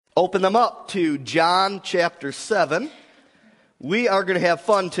Open them up to John chapter 7. We are going to have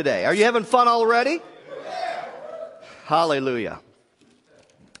fun today. Are you having fun already? Yeah. Hallelujah.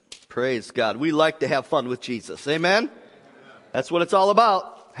 Praise God. We like to have fun with Jesus. Amen? That's what it's all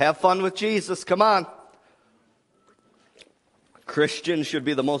about. Have fun with Jesus. Come on. Christians should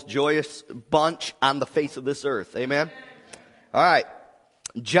be the most joyous bunch on the face of this earth. Amen? All right.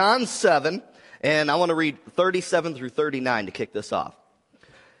 John 7, and I want to read 37 through 39 to kick this off.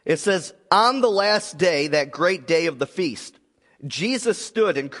 It says, "On the last day, that great day of the feast, Jesus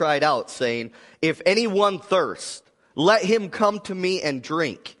stood and cried out, saying, 'If anyone thirsts, let him come to me and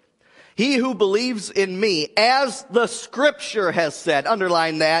drink. He who believes in me, as the scripture has said,'"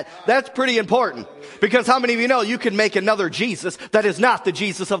 underline that, that's pretty important. Because how many of you know you can make another Jesus that is not the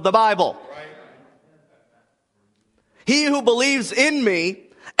Jesus of the Bible? "He who believes in me,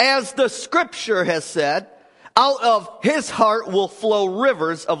 as the scripture has said, out of his heart will flow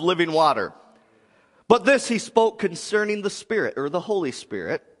rivers of living water. But this he spoke concerning the Spirit," or the Holy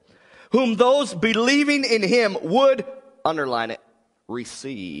Spirit, "whom those believing in him would," underline it,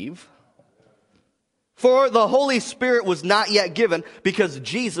 "receive. For the Holy Spirit was not yet given because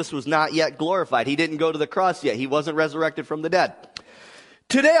Jesus was not yet glorified." He didn't go to the cross yet. He wasn't resurrected from the dead.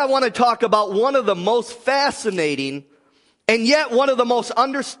 Today I want to talk about one of the most fascinating and yet one of the most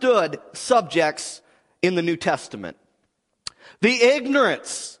understood subjects in the New Testament. The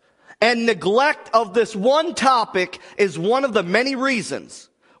ignorance and neglect of this one topic is one of the many reasons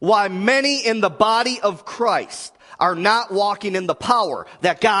why many in the body of Christ are not walking in the power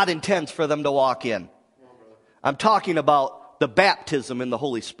that God intends for them to walk in. I'm talking about the baptism in the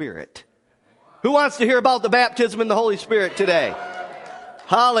Holy Spirit. Who wants to hear about the baptism in the Holy Spirit today?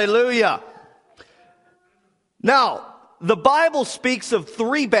 Hallelujah. Now, the Bible speaks of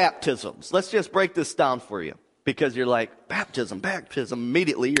 3 baptisms. Let's just break this down for you. Because you're like, baptism.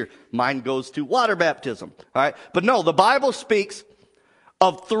 Immediately your mind goes to water baptism. All right? But no, the Bible speaks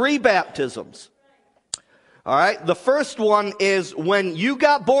of 3 baptisms. All right? The first one is when you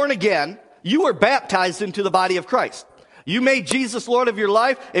got born again, you were baptized into the body of Christ. You made Jesus Lord of your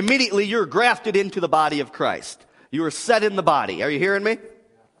life, immediately you're grafted into the body of Christ. You were set in the body. Are you hearing me?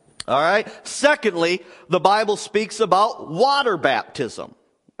 All right. Secondly, the Bible speaks about water baptism.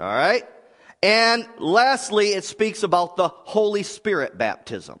 All right. And lastly, it speaks about the Holy Spirit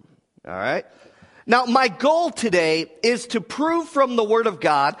baptism. All right. Now, my goal today is to prove from the Word of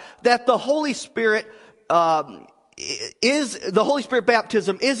God that the Holy Spirit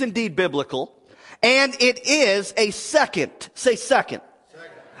baptism is indeed biblical, and it is a second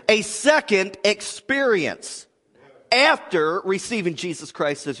experience after receiving Jesus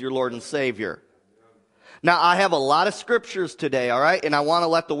Christ as your Lord and Savior. Now, I have a lot of scriptures today, all right, and I want to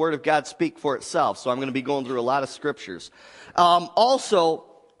let the Word of God speak for itself, so I'm going to be going through a lot of scriptures. Also,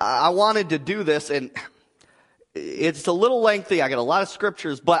 I wanted to do this, and it's a little lengthy. I got a lot of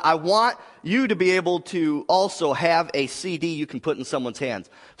scriptures, but I want you to be able to also have a CD you can put in someone's hands.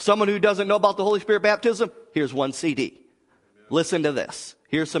 Someone who doesn't know about the Holy Spirit baptism, here's one CD. Listen to this.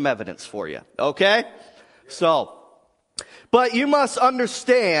 Here's some evidence for you. Okay? So, but you must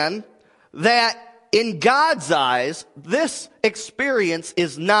understand that in God's eyes, this experience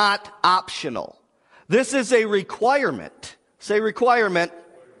is not optional. This is a requirement. Say requirement.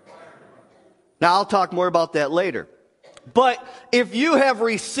 Now, I'll talk more about that later. But if you have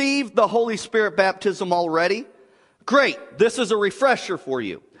received the Holy Spirit baptism already, great. This is a refresher for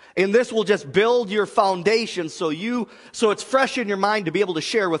you. And this will just build your foundation so it's fresh in your mind to be able to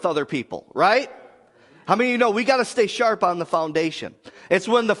share with other people, right? How many of you know we got to stay sharp on the foundation? It's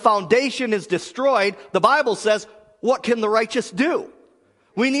when the foundation is destroyed, the Bible says, what can the righteous do?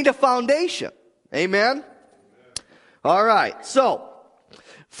 We need a foundation. Amen? All right. So,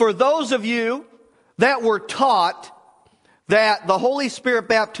 for those of you that were taught that the Holy Spirit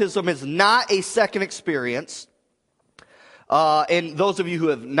baptism is not a second experience, and those of you who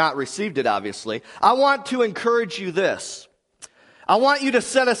have not received it, obviously, I want to encourage you this. I want you to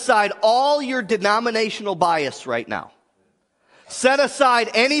set aside all your denominational bias right now. Set aside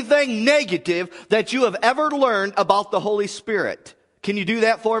anything negative that you have ever learned about the Holy Spirit. Can you do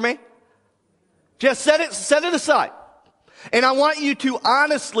that for me? Just set it aside. And I want you to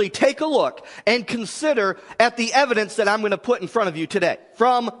honestly take a look and consider at the evidence that I'm going to put in front of you today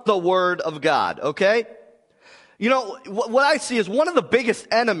from the Word of God, okay? You know, what I see is one of the biggest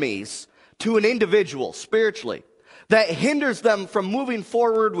enemies to an individual spiritually that hinders them from moving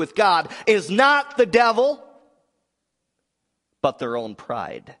forward with God is not the devil, but their own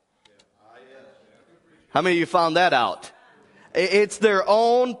pride. How many of you found that out? It's their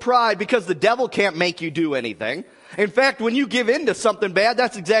own pride, because the devil can't make you do anything. In fact, when you give in to something bad,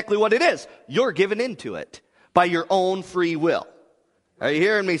 that's exactly what it is. You're giving into it by your own free will. Are you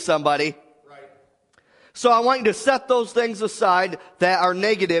hearing me, somebody? Right. So I want you to set those things aside that are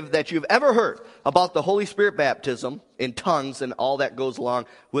negative that you've ever heard about the Holy Spirit baptism in tongues and all that goes along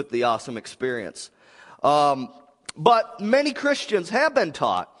with the awesome experience. But many Christians have been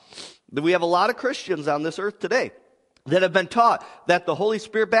taught, that we have a lot of Christians on this earth today that have been taught that the Holy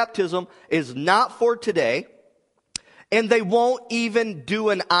Spirit baptism is not for today, and they won't even do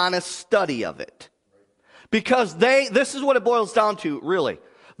an honest study of it. Because this is what it boils down to, really.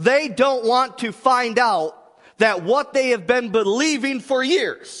 They don't want to find out that what they have been believing for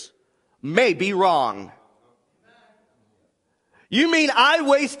years may be wrong. You mean I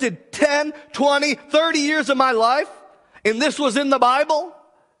wasted 10, 20, 30 years of my life, and this was in the Bible?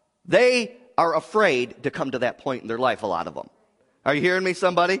 They are afraid to come to that point in their life, a lot of them. Are you hearing me,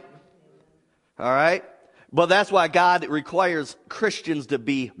 somebody? All right? But that's why God requires Christians to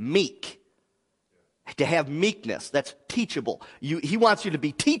be meek. To have meekness. That's teachable. He wants you to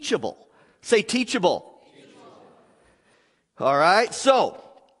be teachable. Say teachable. All right? So,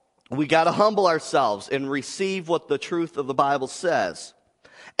 we got to humble ourselves and receive what the truth of the Bible says.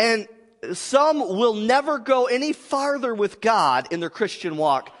 And some will never go any farther with God in their Christian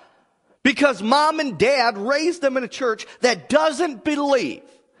walk because mom and dad raised them in a church that doesn't believe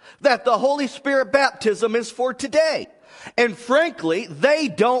that the Holy Spirit baptism is for today. And frankly, they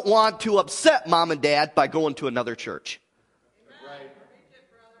don't want to upset mom and dad by going to another church.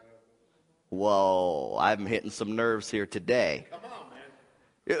 Whoa, I'm hitting some nerves here today. Come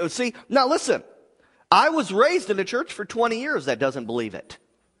on, man. See, now listen, I was raised in a church for 20 years that doesn't believe it.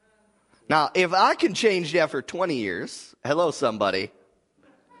 Now, if I can change that for 20 years, hello, somebody.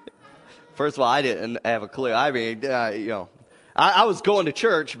 First of all, I didn't have a clue. I mean, I was going to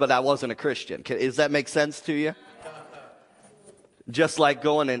church, but I wasn't a Christian. Does that make sense to you? Just like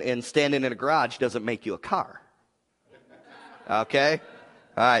going and standing in a garage doesn't make you a car. Okay?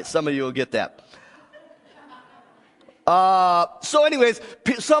 All right, some of you will get that. So anyways,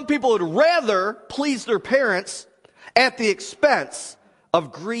 some people would rather please their parents at the expense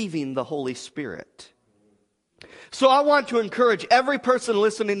of grieving the Holy Spirit. So I want to encourage every person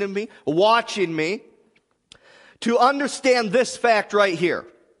listening to me, watching me, to understand this fact right here.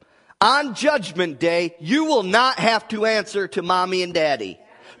 On Judgment Day, you will not have to answer to mommy and daddy,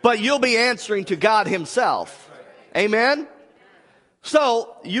 but you'll be answering to God himself. Amen?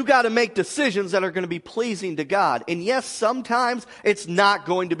 So, you got to make decisions that are going to be pleasing to God. And yes, sometimes it's not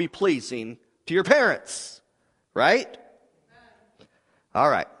going to be pleasing to your parents. Right? All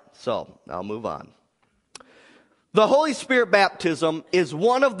right. So, I'll move on. The Holy Spirit baptism is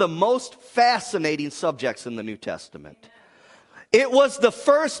one of the most fascinating subjects in the New Testament. It was the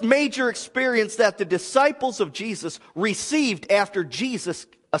first major experience that the disciples of Jesus received after Jesus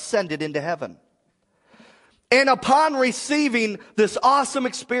ascended into heaven. And upon receiving this awesome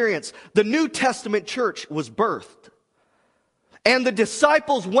experience, the New Testament church was birthed. And the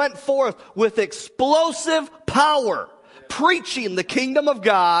disciples went forth with explosive power, preaching the kingdom of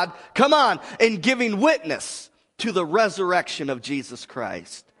God, come on, and giving witness to the resurrection of Jesus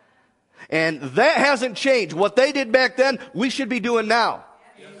Christ. And that hasn't changed. What they did back then, we should be doing now.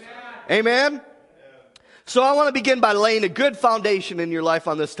 Amen? Amen? So I want to begin by laying a good foundation in your life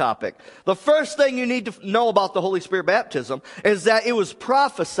on this topic. The first thing you need to know about the Holy Spirit baptism is that it was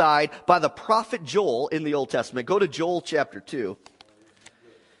prophesied by the prophet Joel in the Old Testament. Go to Joel chapter 2.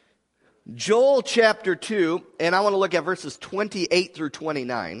 Joel chapter 2, and I want to look at verses 28 through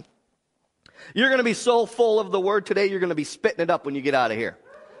 29. You're going to be so full of the word today, you're going to be spitting it up when you get out of here.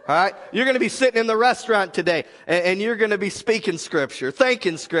 All right? You're going to be sitting in the restaurant today, and you're going to be speaking Scripture,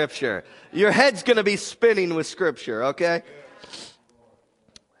 thinking Scripture. Your head's going to be spinning with Scripture, okay?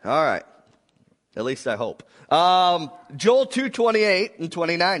 All right. At least I hope. Joel 2:28 and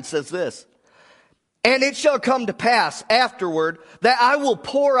 29 says this. And it shall come to pass afterward that I will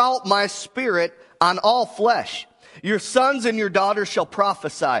pour out my Spirit on all flesh. Your sons and your daughters shall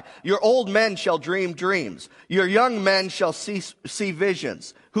prophesy. Your old men shall dream dreams. Your young men shall see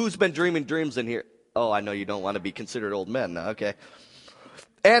visions. Who's been dreaming dreams in here? Oh, I know you don't want to be considered old men now. Okay.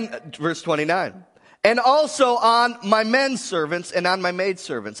 And verse 29. And also on my men servants and on my maid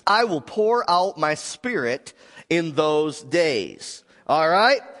servants, I will pour out my Spirit in those days. All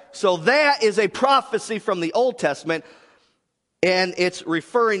right. So that is a prophecy from the Old Testament, and it's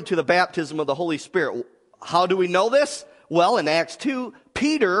referring to the baptism of the Holy Spirit. How do we know this? Well, in Acts 2,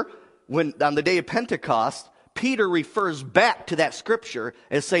 Peter, on the day of Pentecost, Peter refers back to that scripture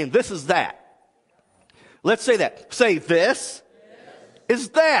as saying, this is that. Let's say that. Say, this is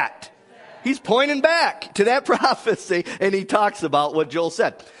that. He's pointing back to that prophecy, and he talks about what Joel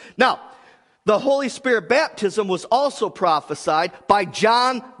said. Now, the Holy Spirit baptism was also prophesied by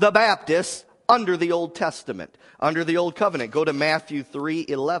John the Baptist under the Old Testament, under the Old Covenant. Go to Matthew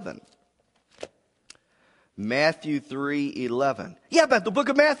 3:11. Matthew 3:11. Yeah, but the book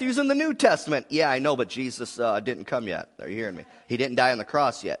of Matthew is in the New Testament. Yeah, I know, but Jesus didn't come yet. Are you hearing me? He didn't die on the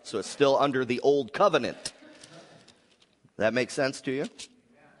cross yet, so it's still under the Old Covenant. That makes sense to you?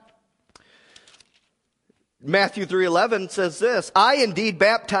 Matthew 3:11 says this, I indeed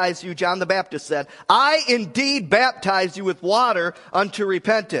baptize you, John the Baptist said, I indeed baptize you with water unto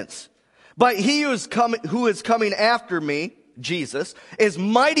repentance. But he who is coming after me, Jesus, is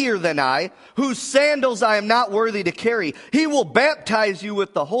mightier than I, whose sandals I am not worthy to carry. He will baptize you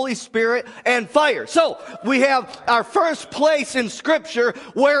with the Holy Spirit and fire. So, we have our first place in Scripture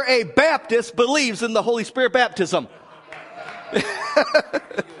where a Baptist believes in the Holy Spirit baptism.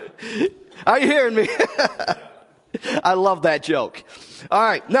 Are you hearing me? I love that joke. All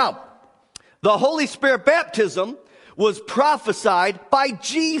right, now, the Holy Spirit baptism was prophesied by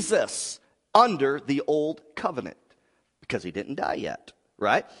Jesus under the Old Covenant. Because he didn't die yet,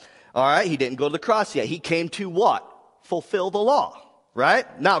 right? All right, he didn't go to the cross yet. He came to what? Fulfill the law,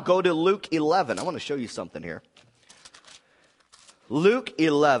 right? Now go to Luke 11. I want to show you something here. Luke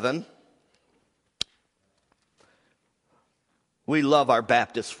 11. We love our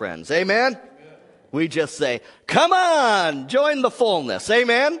Baptist friends. Amen? We just say, come on, join the fullness.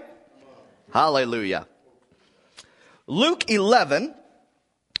 Amen? Hallelujah. Luke 11.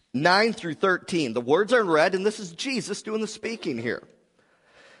 9 through 13. The words are in red, and this is Jesus doing the speaking here.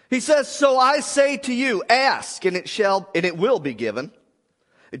 He says, so I say to you, ask, and it will be given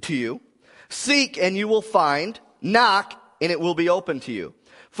to you. Seek, and you will find. Knock, and it will be open to you.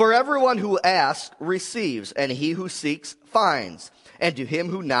 For everyone who asks receives, and he who seeks finds. And to him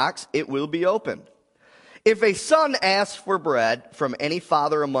who knocks, it will be opened. If a son asks for bread from any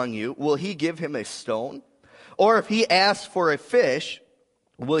father among you, will he give him a stone? Or if he asks for a fish,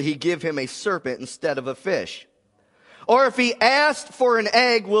 will he give him a serpent instead of a fish? Or if he asked for an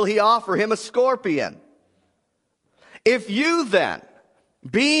egg, will he offer him a scorpion? If you then,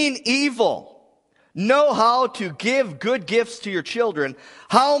 being evil, know how to give good gifts to your children,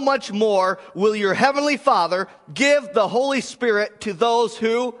 how much more will your heavenly Father give the Holy Spirit to those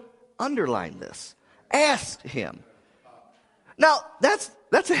who, underline this, ask him? Now, that's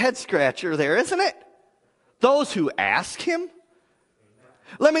a head scratcher there, isn't it? Those who ask him?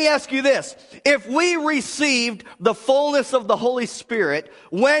 Let me ask you this. If we received the fullness of the Holy Spirit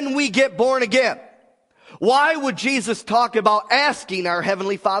when we get born again, why would Jesus talk about asking our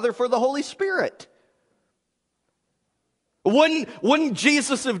Heavenly Father for the Holy Spirit? Wouldn't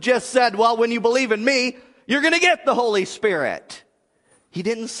Jesus have just said, well, when you believe in me, you're going to get the Holy Spirit? He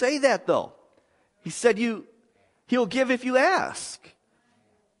didn't say that, though. He said he'll give if you ask.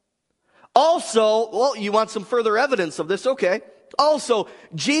 Also, well, you want some further evidence of this? Okay. Also,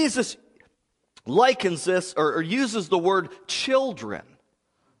 Jesus likens this or uses the word children.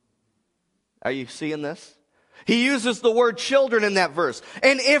 Are you seeing this? He uses the word children in that verse.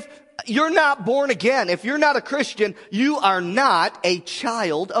 And if you're not born again, if you're not a Christian, you are not a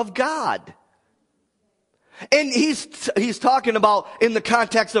child of God. And he's talking about in the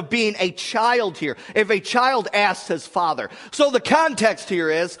context of being a child here. If a child asks his father. So the context here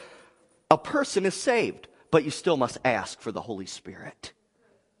is a person is saved, but you still must ask for the Holy Spirit.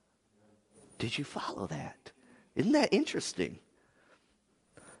 Did you follow that? Isn't that interesting?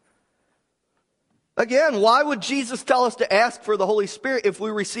 Again, why would Jesus tell us to ask for the Holy Spirit if we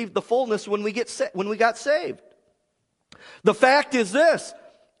received the fullness when we got saved? The fact is this.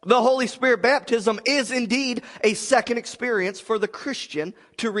 The Holy Spirit baptism is indeed a second experience for the Christian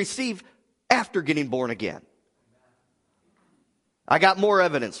to receive after getting born again. I got more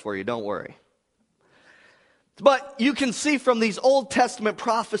evidence for you, don't worry. But you can see from these Old Testament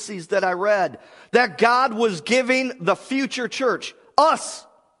prophecies that I read that God was giving the future church, us,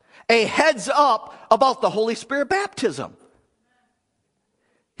 a heads up about the Holy Spirit baptism.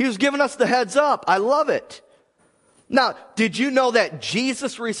 He was giving us the heads up. I love it. Now, did you know that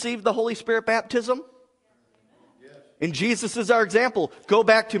Jesus received the Holy Spirit baptism? Yes. And Jesus is our example. Go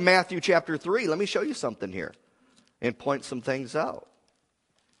back to Matthew chapter 3. Let me show you something here and point some things out.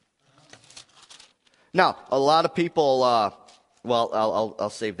 Now, a lot of people, I'll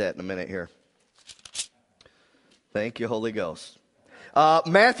save that in a minute here. Thank you, Holy Ghost.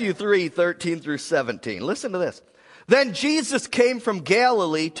 Matthew 3, 13 through 17. Listen to this. Then Jesus came from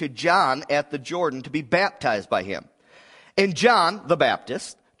Galilee to John at the Jordan to be baptized by him. And John, the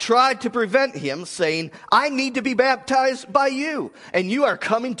Baptist, tried to prevent him, saying, I need to be baptized by you, and you are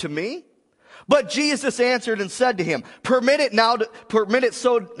coming to me? But Jesus answered and said to him, permit it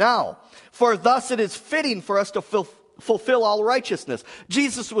so now, for thus it is fitting for us to fulfill all righteousness.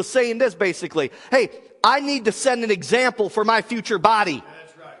 Jesus was saying this basically, hey, I need to set an example for my future body.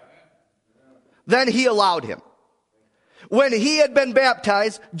 That's right. Then he allowed him. When he had been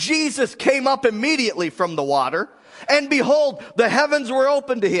baptized, Jesus came up immediately from the water, and behold, the heavens were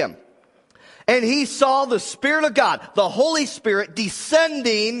opened to him. And he saw the Spirit of God, the Holy Spirit,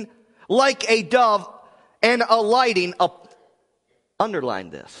 descending like a dove and alighting, underline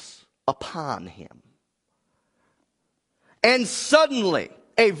this, upon him. And suddenly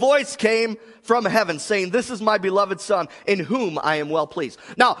a voice came from heaven saying, this is my beloved Son, in whom I am well pleased.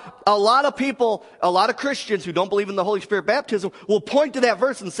 Now, a lot of people, a lot of Christians who don't believe in the Holy Spirit baptism will point to that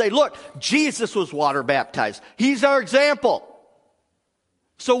verse and say, look, Jesus was water baptized. He's our example.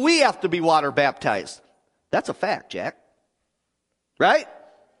 So we have to be water baptized. That's a fact, Jack. Right?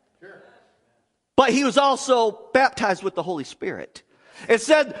 Sure. But he was also baptized with the Holy Spirit. It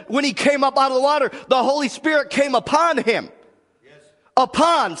said when he came up out of the water, the Holy Spirit came upon him. Yes.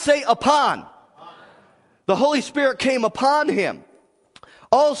 Upon, say upon. The Holy Spirit came upon him.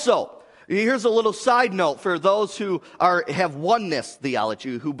 Also, here's a little side note for those who have oneness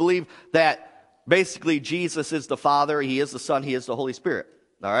theology, who believe that basically Jesus is the Father, he is the Son, he is the Holy Spirit.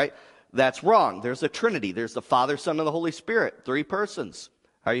 All right? That's wrong. There's a Trinity. There's the Father, Son, and the Holy Spirit. 3 persons.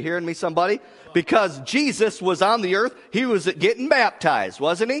 Are you hearing me, somebody? Because Jesus was on the earth, he was getting baptized,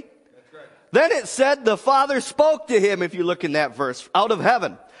 wasn't he? That's right. Then it said the Father spoke to him, if you look in that verse, out of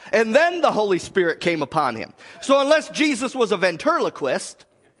heaven. And then the Holy Spirit came upon him. So unless Jesus was a ventriloquist,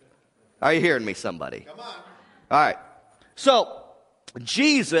 are you hearing me, somebody? Come on. All right. So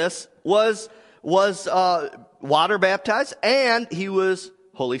Jesus was water baptized, and he was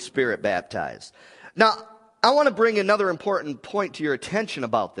Holy Spirit baptized. Now, I want to bring another important point to your attention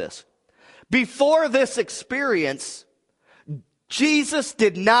about this. Before this experience, Jesus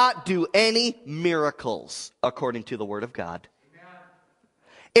did not do any miracles according to the Word of God.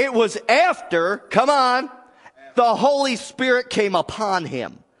 It was after, come on, the Holy Spirit came upon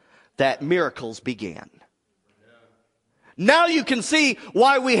him that miracles began. Now you can see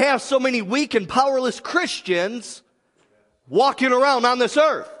why we have so many weak and powerless Christians walking around on this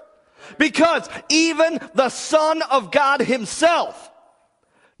earth. Because even the Son of God himself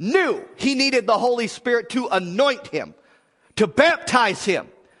knew he needed the Holy Spirit to anoint him, to baptize him,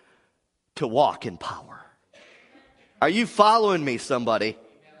 to walk in power. Are you following me, somebody?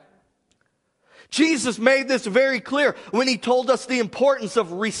 Jesus made this very clear when he told us the importance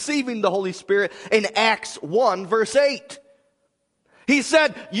of receiving the Holy Spirit in Acts 1, verse 8. He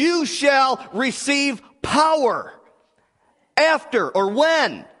said, you shall receive power after or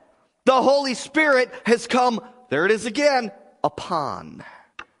when the Holy Spirit has come, there it is again, upon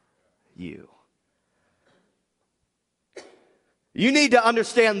you. You need to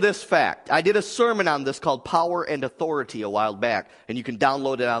understand this fact. I did a sermon on this called Power and Authority a while back, and you can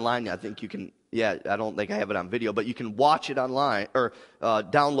download it online. I think you can, I don't think I have it on video, but you can watch it online or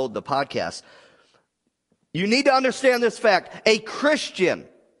download the podcast. You need to understand this fact. A Christian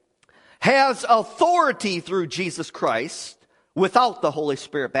has authority through Jesus Christ without the Holy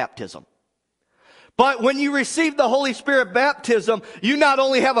Spirit baptism. But when you receive the Holy Spirit baptism, you not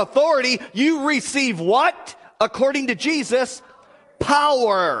only have authority, you receive what? According to Jesus,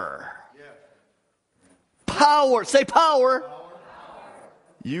 power. Power. Say power.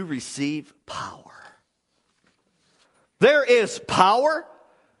 You receive power. There is power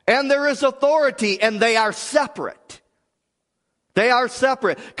and there is authority, and they are separate. They are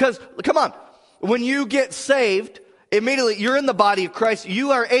separate. Because, come on, when you get saved, immediately you're in the body of Christ,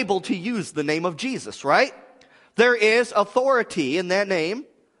 you are able to use the name of Jesus, right? There is authority in that name.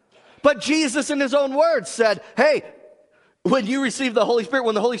 But Jesus in his own words said, hey, when you receive the Holy Spirit,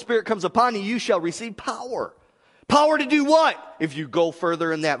 when the Holy Spirit comes upon you, you shall receive power. Power to do what? If you go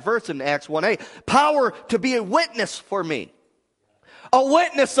further in that verse in Acts 1:8, power to be a witness for me. A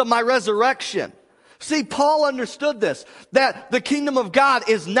witness of my resurrection. See, Paul understood this, that the kingdom of God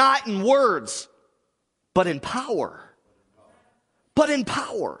is not in words, but in power. But in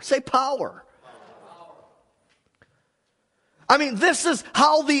power. Say power. I mean, this is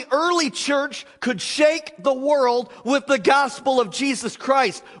how the early church could shake the world with the gospel of Jesus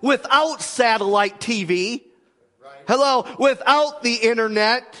Christ without satellite TV. Right. Hello, without the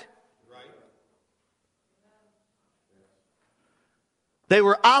internet. Right. They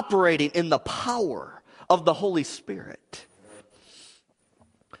were operating in the power of the Holy Spirit.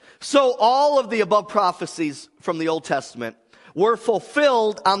 So all of the above prophecies from the Old Testament were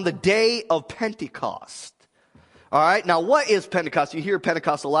fulfilled on the day of Pentecost. All right, now what is Pentecost? You hear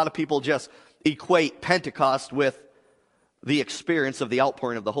Pentecost, a lot of people just equate Pentecost with the experience of the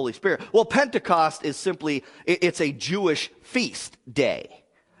outpouring of the Holy Spirit. Well, Pentecost is simply, it's a Jewish feast day.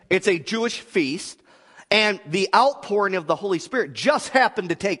 It's a Jewish feast, and the outpouring of the Holy Spirit just happened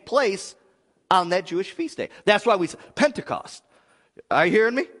to take place on that Jewish feast day. That's why we say Pentecost. Are you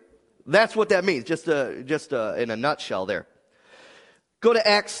hearing me? That's what that means, just in a nutshell there. Go to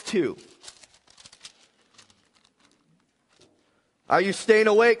Acts 2. Are you staying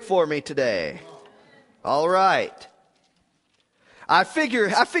awake for me today? All right. I figure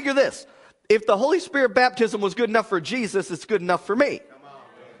this. If the Holy Spirit baptism was good enough for Jesus, it's good enough for me.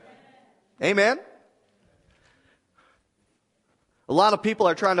 Amen? A lot of people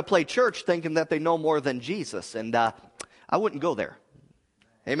are trying to play church thinking that they know more than Jesus, and I wouldn't go there.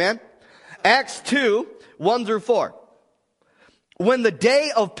 Amen? Acts 2, 1 through 4. When the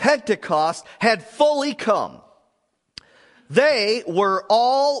day of Pentecost had fully come, they were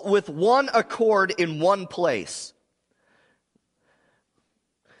all with one accord in one place.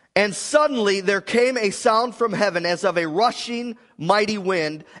 And suddenly there came a sound from heaven as of a rushing mighty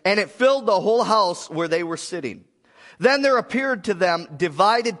wind, and it filled the whole house where they were sitting. Then there appeared to them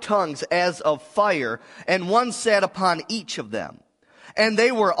divided tongues as of fire, and one sat upon each of them. And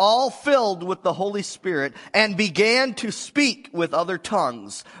they were all filled with the Holy Spirit, and began to speak with other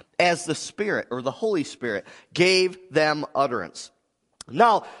tongues, as the Spirit, or the Holy Spirit, gave them utterance.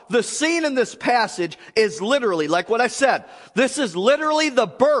 Now, the scene in this passage is literally, like what I said, this is literally the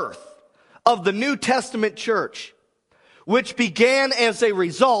birth of the New Testament church, which began as a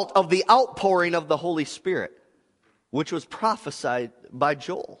result of the outpouring of the Holy Spirit, which was prophesied by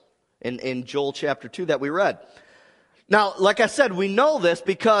Joel in Joel chapter 2 that we read. Now, like I said, we know this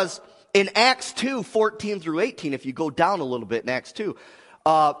because in Acts 2, 14 through 18, if you go down a little bit in Acts 2,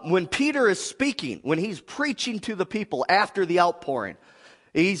 when Peter is speaking, when he's preaching to the people after the outpouring,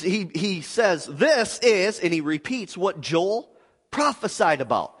 he says, this is, and he repeats what Joel prophesied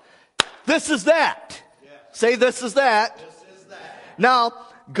about. This is that. Yes. Say, this is that. This is that. Now,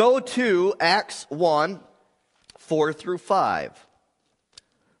 go to Acts 1, 4 through 5.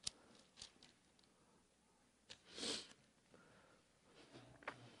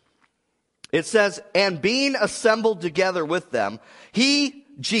 It says, and being assembled together with them, he,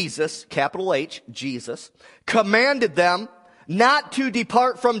 Jesus, capital H, Jesus, commanded them not to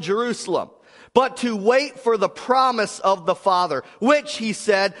depart from Jerusalem, but to wait for the promise of the Father, which he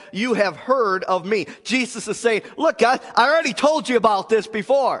said, you have heard of me. Jesus is saying, look guys, I already told you about this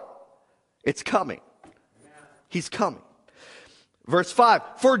before. It's coming. He's coming. Verse 5,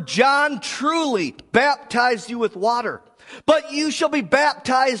 for John truly baptized you with water, but you shall be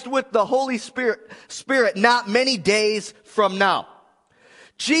baptized with the Holy Spirit not many days from now.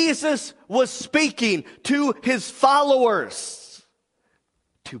 Jesus was speaking to his followers,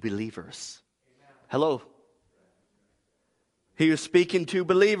 to believers. Hello. He was speaking to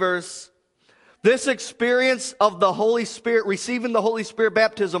believers. This experience of the Holy Spirit, receiving the Holy Spirit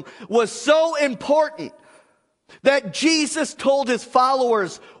baptism, was so important that Jesus told his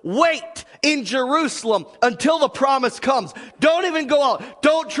followers, wait in Jerusalem until the promise comes. Don't even go out.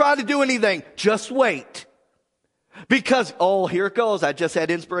 Don't try to do anything. Just wait. Because, oh, here it goes. I just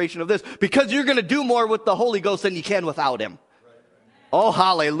had inspiration of this. Because you're going to do more with the Holy Ghost than you can without him. Oh,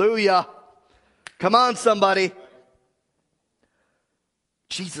 hallelujah. Come on, somebody.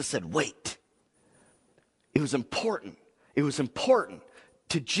 Jesus said, wait. It was important. It was important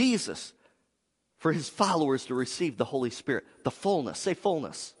to Jesus for his followers to receive the Holy Spirit. The fullness. Say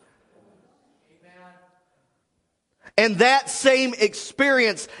fullness. And that same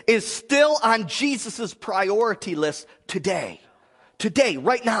experience is still on Jesus' priority list today. Today,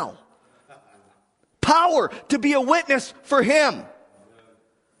 right now. Power to be a witness for him.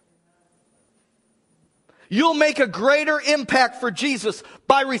 You'll make a greater impact for Jesus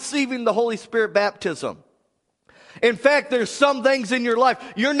by receiving the Holy Spirit baptism. In fact, there's some things in your life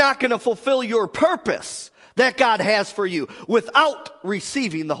you're not going to fulfill your purpose that God has for you without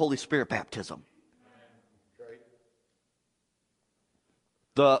receiving the Holy Spirit baptism.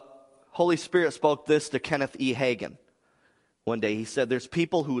 The Holy Spirit spoke this to Kenneth E. Hagin one day. He said, there's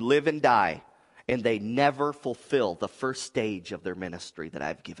people who live and die, and they never fulfill the first stage of their ministry that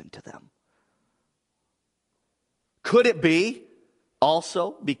I've given to them. Could it be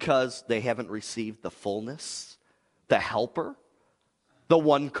also because they haven't received the fullness, the helper, the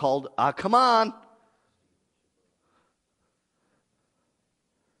one called, come on.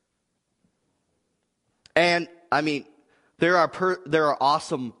 And, I mean, there are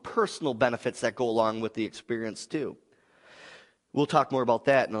awesome personal benefits that go along with the experience too. We'll talk more about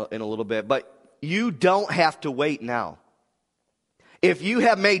that in a little bit. But you don't have to wait now. If you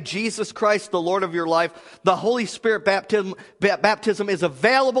have made Jesus Christ the Lord of your life, the Holy Spirit baptism is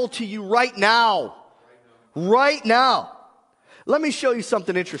available to you right now. Right now. Let me show you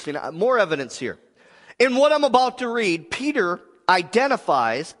something interesting. More evidence here. In what I'm about to read, Peter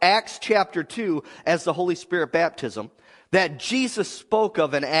identifies Acts chapter 2 as the Holy Spirit baptism that Jesus spoke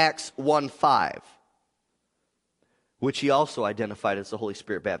of in Acts 1:5, which he also identified as the Holy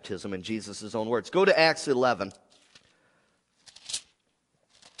Spirit baptism in Jesus' own words. Go to Acts 11.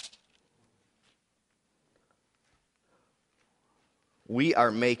 We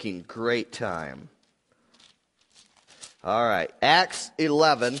are making great time. All right, Acts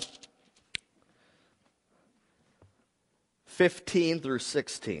 11, 15 through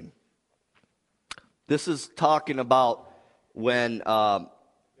 16. This is talking about when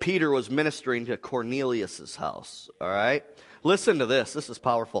Peter was ministering to Cornelius' house. All right, listen to this. This is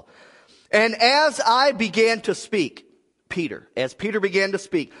powerful. And as I began to speak, as Peter began to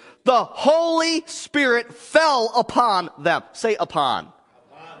speak, the Holy Spirit fell upon them. Say upon.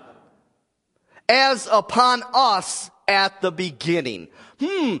 As upon us at the beginning.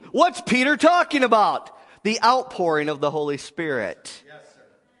 What's Peter talking about? The outpouring of the Holy Spirit. Yes, sir.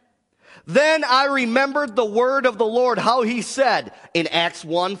 Then I remembered the word of the Lord, how he said in Acts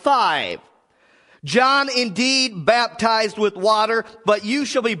 1:5, John indeed baptized with water, but you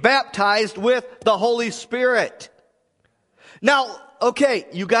shall be baptized with the Holy Spirit. Now, okay,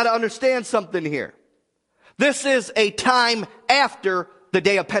 you got to understand something here. This is a time after the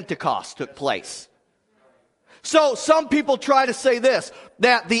day of Pentecost took place. So some people try to say this,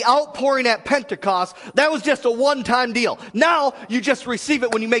 that the outpouring at Pentecost, that was just a one-time deal. Now you just receive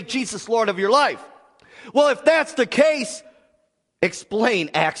it when you make Jesus Lord of your life. Well, if that's the case,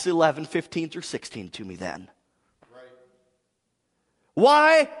 explain Acts 11, 15 through 16 to me then. Right.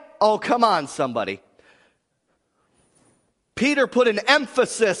 Why? Oh, come on, somebody. Peter put an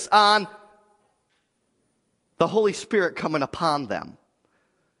emphasis on the Holy Spirit coming upon them.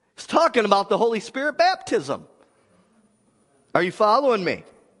 He's talking about the Holy Spirit baptism. Are you following me?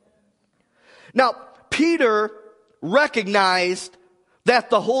 Now, Peter recognized that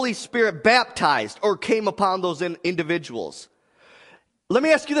the Holy Spirit baptized or came upon those individuals. Let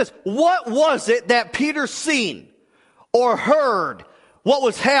me ask you this. What was it that Peter seen or heard what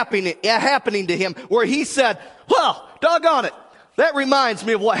was happening to him where he said, well, doggone it, that reminds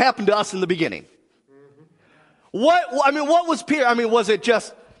me of what happened to us in the beginning? What was Peter? Was it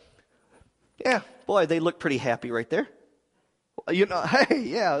just, yeah, boy, they look pretty happy right there. You know, hey,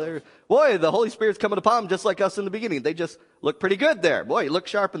 yeah, boy, the Holy Spirit's coming upon them just like us in the beginning. They just look pretty good there. Boy, you look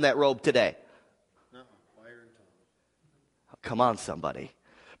sharp in that robe today. No, fire and tongue. Come on, somebody.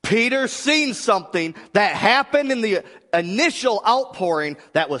 Peter's seen something that happened in the initial outpouring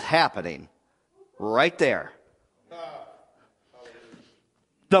that was happening right there.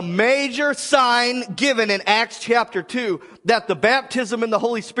 The major sign given in Acts chapter 2 that the baptism in the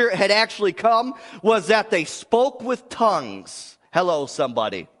Holy Spirit had actually come was that they spoke with tongues. Hello,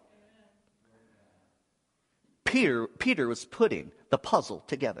 somebody. Peter was putting the puzzle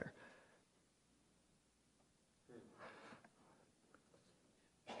together.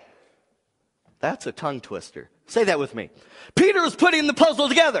 That's a tongue twister. Say that with me. Peter was putting the puzzle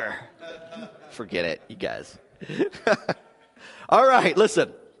together. Forget it, you guys. All right,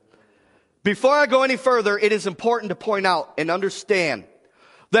 listen. Before I go any further, it is important to point out and understand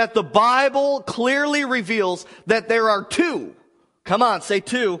that the Bible clearly reveals that there are two, come on, say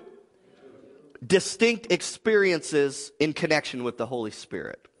two, distinct experiences in connection with the Holy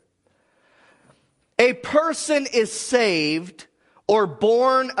Spirit. A person is saved or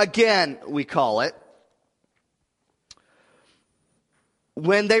born again, we call it,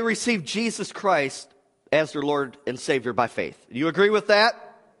 when they receive Jesus Christ as their Lord and Savior by faith. Do you agree with that?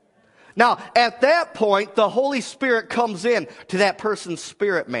 Now, at that point, the Holy Spirit comes in to that person's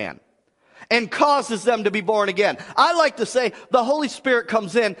spirit man and causes them to be born again. I like to say the Holy Spirit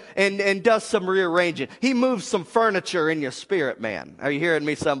comes in and does some rearranging. He moves some furniture in your spirit man. Are you hearing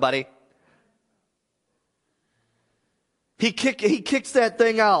me, somebody? He kicks that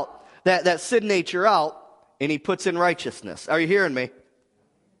thing out, that sin nature out, and he puts in righteousness. Are you hearing me?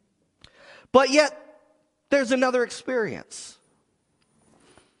 But yet, there's another experience.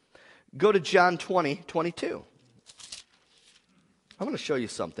 Go to John 20, 22. I'm going to show you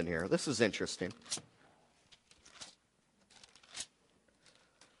something here. This is interesting.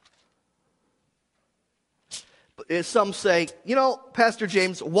 Some say, you know, Pastor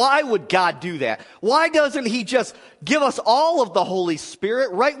James, why would God do that? Why doesn't he just give us all of the Holy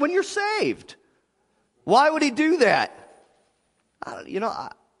Spirit right when you're saved? Why would he do that?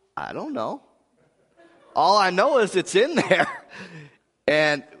 I don't know. All I know is it's in there.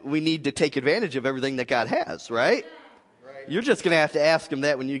 And we need to take advantage of everything that God has, right? You're just going to have to ask him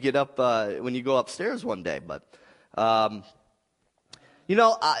that when you get up, when you go upstairs one day. But, but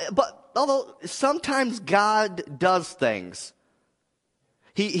although sometimes God does things,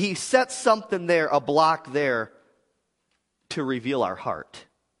 he sets something there, a block there, to reveal our heart.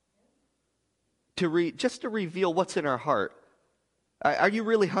 Just to reveal what's in our heart. Are you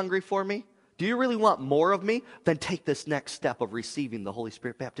really hungry for me? Do you really want more of me? Then take this next step of receiving the Holy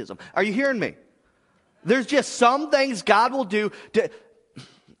Spirit baptism. Are you hearing me? There's just some things God will do.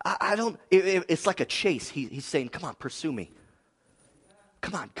 It's like a chase. He's saying, come on, pursue me.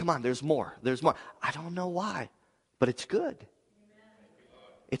 Come on, there's more. I don't know why, but it's good.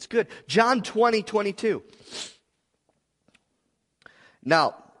 It's good. John 20:22.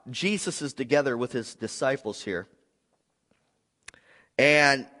 Now, Jesus is together with his disciples here.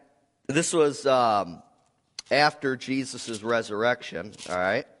 And this was after Jesus' resurrection, all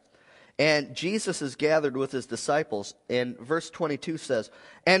right? And Jesus is gathered with his disciples, and verse 22 says,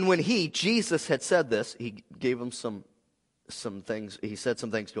 and when Jesus had said this, he gave them some things, he said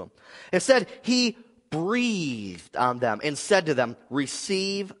some things to them. It said, he breathed on them and said to them,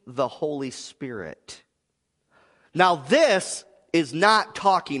 receive the Holy Spirit. Now this is not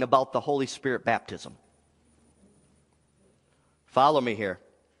talking about the Holy Spirit baptism. Follow me here.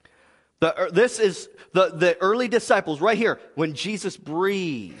 This is the early disciples right here, when Jesus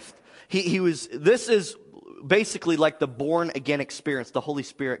breathed. This is basically like the born again experience. The Holy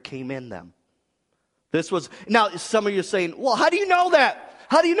Spirit came in them. Now some of you are saying, well, how do you know that?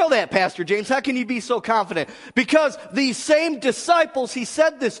 How do you know that, Pastor James? How can you be so confident? Because these same disciples he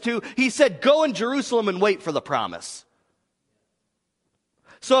said this to, he said, go in Jerusalem and wait for the promise.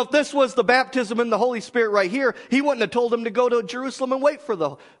 So if this was the baptism in the Holy Spirit right here, he wouldn't have told them to go to Jerusalem and wait for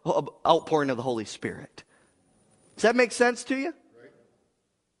the outpouring of the Holy Spirit. Does that make sense to you?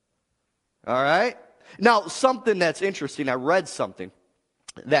 All right. Now, something that's interesting, I read something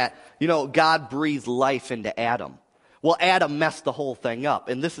that, God breathed life into Adam. Well, Adam messed the whole thing up.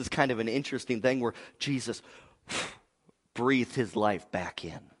 And this is kind of an interesting thing where Jesus breathed his life back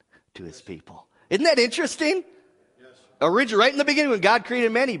in to his people. Isn't that interesting? Right in the beginning, when God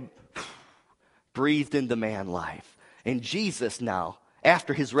created man, he breathed into man life. And Jesus now,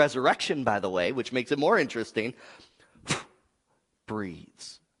 after his resurrection, by the way, which makes it more interesting,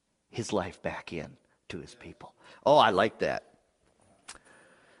 breathes his life back in to his people. Oh, I like that.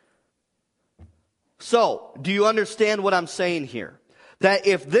 So, do you understand what I'm saying here? That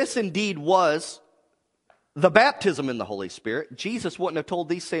if this indeed was the baptism in the Holy Spirit, Jesus wouldn't have told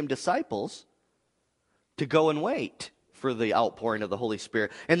these same disciples to go and wait for the outpouring of the Holy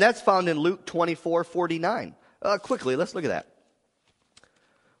Spirit. And that's found in Luke 24:49. Quickly, let's look at that.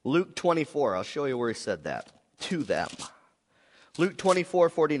 Luke 24, I'll show you where he said that to them. Luke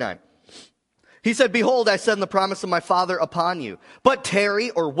 24:49. He said, behold, I send the promise of my Father upon you. But tarry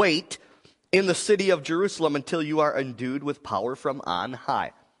or wait in the city of Jerusalem until you are endued with power from on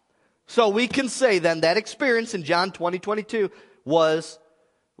high. So we can say then that experience in John 20:22 was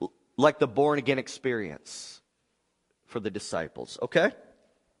like the born again experience for the disciples, okay?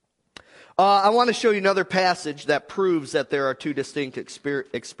 I want to show you another passage that proves that there are two distinct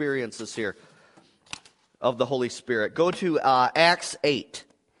experiences here of the Holy Spirit. Go to Acts 8.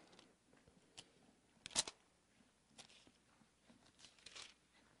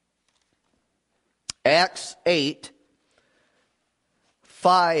 Acts 8,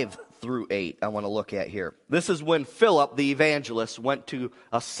 5 through 8, I want to look at here. This is when Philip, the evangelist, went to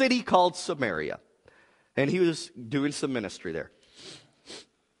a city called Samaria. And he was doing some ministry there.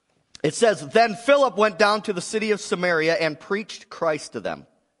 It says, then Philip went down to the city of Samaria and preached Christ to them.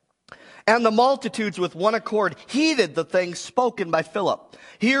 And the multitudes with one accord heeded the things spoken by Philip,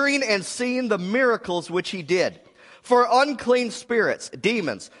 hearing and seeing the miracles which he did. For unclean spirits,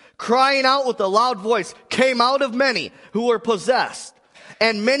 demons, crying out with a loud voice, came out of many who were possessed.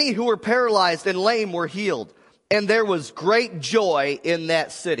 And many who were paralyzed and lame were healed. And there was great joy in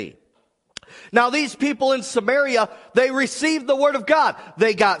that city. Now these people in Samaria, they received the word of God.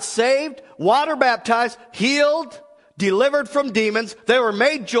 They got saved, water baptized, healed, delivered from demons. They were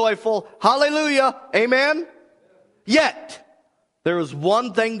made joyful. Hallelujah. Amen. Yet, there was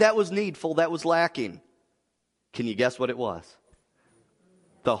one thing that was needful, that was lacking. Can you guess what it was?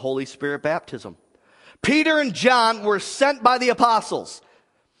 The Holy Spirit baptism. Peter and John were sent by the apostles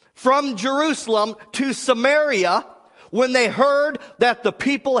from Jerusalem to Samaria when they heard that the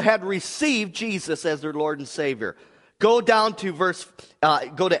people had received Jesus as their Lord and Savior. Go down to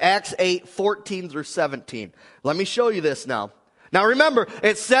go to Acts 8, 14 through 17. Let me show you this now. Now remember,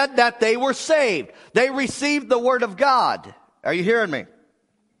 it said that they were saved. They received the word of God. Are you hearing me?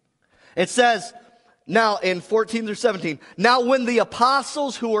 It says, now in 14 through 17, now when the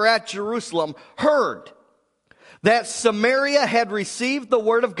apostles who were at Jerusalem heard that Samaria had received the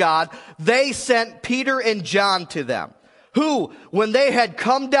word of God, they sent Peter and John to them, who, when they had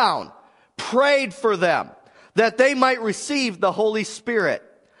come down, prayed for them, that they might receive the Holy Spirit.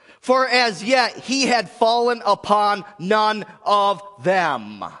 For as yet he had fallen upon none of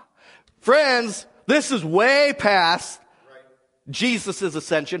them. Friends, this is way past Jesus'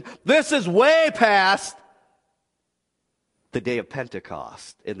 ascension. This is way past the day of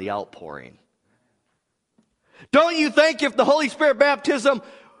Pentecost in the outpouring. Don't you think if the Holy Spirit baptism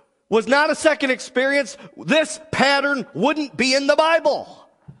was not a second experience, this pattern wouldn't be in the Bible?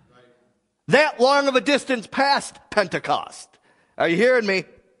 That long of a distance past Pentecost. Are you hearing me?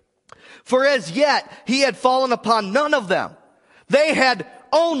 For as yet he had fallen upon none of them. They had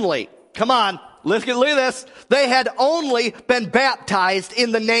only, come on, look at this. They had only been baptized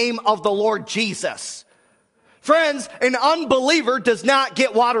in the name of the Lord Jesus. Friends, an unbeliever does not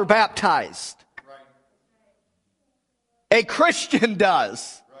get water baptized. A Christian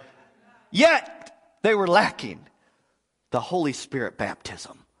does. Yet they were lacking the Holy Spirit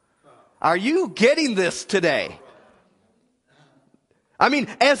baptism. Are you getting this today? I mean,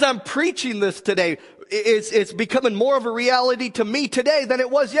 as I'm preaching this today, it's becoming more of a reality to me today than it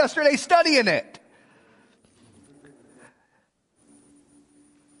was yesterday studying it.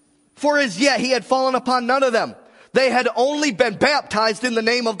 For as yet he had fallen upon none of them. They had only been baptized in the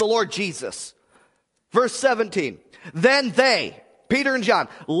name of the Lord Jesus. Verse 17. Then they, Peter and John,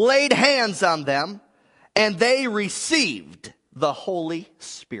 laid hands on them, and they received the Holy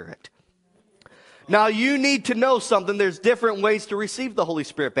Spirit. Now you need to know something. There's different ways to receive the Holy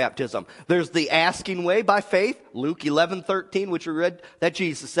Spirit baptism. There's the asking way by faith, Luke 11:13, which we read that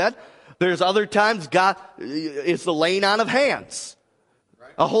Jesus said. There's other times God is the laying on of hands.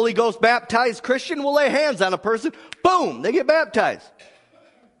 A Holy Ghost baptized Christian will lay hands on a person. Boom, they get baptized.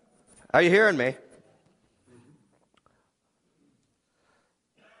 Are you hearing me?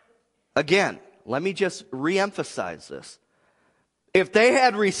 Again, let me just reemphasize this. If they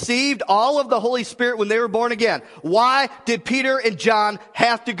had received all of the Holy Spirit when they were born again, why did Peter and John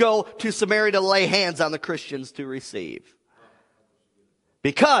have to go to Samaria to lay hands on the Christians to receive?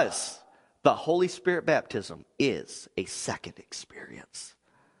 Because the Holy Spirit baptism is a second experience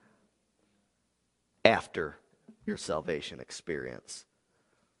after your salvation experience.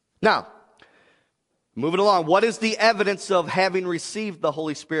 Now, moving along, what is the evidence of having received the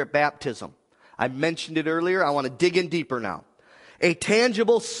Holy Spirit baptism? I mentioned it earlier. I want to dig in deeper now. A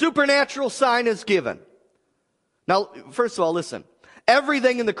tangible supernatural sign is given. Now, first of all, listen.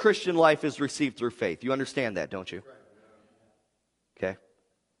 Everything in the Christian life is received through faith. You understand that, don't you? Okay.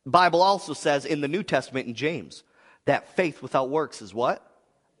 The Bible also says in the New Testament in James that faith without works is what?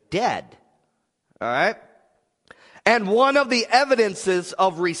 Dead. All right? And one of the evidences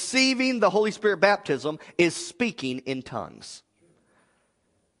of receiving the Holy Spirit baptism is speaking in tongues.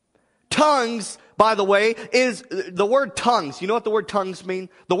 Tongues, by the way, is the word tongues. You know what the word tongues mean?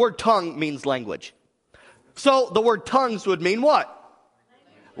 The word tongue means language. So the word tongues would mean what?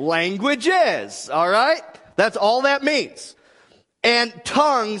 Languages. All right? That's all that means. And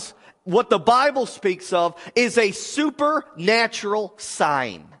tongues, what the Bible speaks of, is a supernatural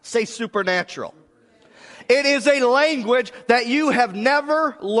sign. Say supernatural. It is a language that you have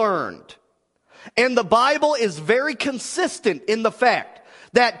never learned. And the Bible is very consistent in the fact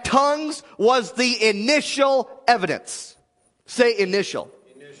that tongues was the initial evidence. Say initial.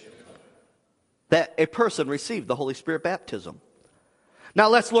 That a person received the Holy Spirit baptism. Now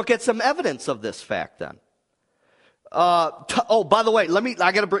let's look at some evidence of this fact then. By the way,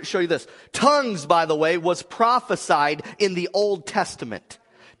 I got to show you this. Tongues, by the way, was prophesied in the Old Testament.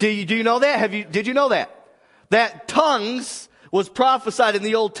 Do you know that? Did you know that? That tongues was prophesied in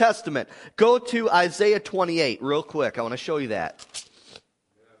the Old Testament. Go to Isaiah 28 real quick. I want to show you that.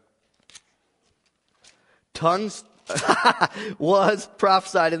 Tongues was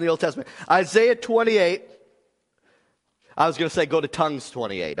prophesied in the Old Testament. Isaiah 28. I was going to say go to tongues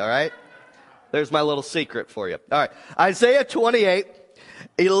 28, all right? There's my little secret for you. All right. Isaiah 28,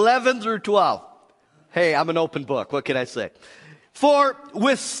 11 through 12. Hey, I'm an open book. What can I say? For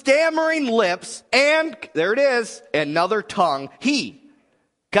with stammering lips and, there it is, another tongue,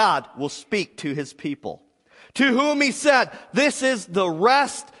 God, will speak to his people. To whom he said, this is the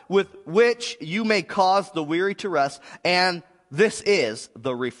rest with which you may cause the weary to rest, and this is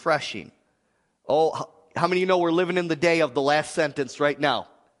the refreshing. Oh, how many of you know we're living in the day of the last sentence right now?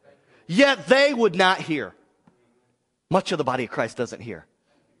 Yet they would not hear. Much of the body of Christ doesn't hear.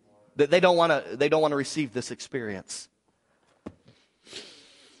 They don't want to receive this experience.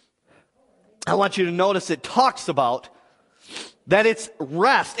 I want you to notice it talks about that it's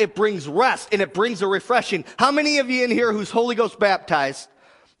rest. It brings rest and it brings a refreshing. How many of you in here who's Holy Ghost baptized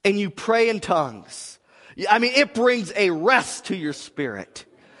and you pray in tongues? I mean, it brings a rest to your spirit.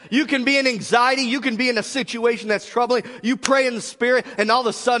 You can be in anxiety. You can be in a situation that's troubling. You pray in the Spirit, and all of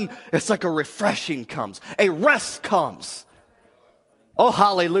a sudden, it's like a refreshing comes. A rest comes. Oh,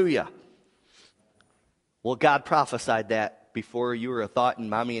 hallelujah. Well, God prophesied that before you were a thought in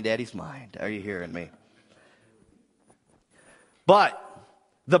mommy and daddy's mind. Are you hearing me? But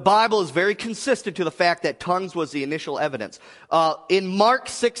the Bible is very consistent to the fact that tongues was the initial evidence. In Mark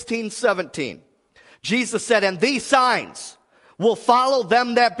 16:17, Jesus said, "And these signs will follow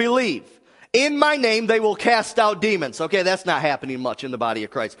them that believe. In my name they will cast out demons." Okay, that's not happening much in the body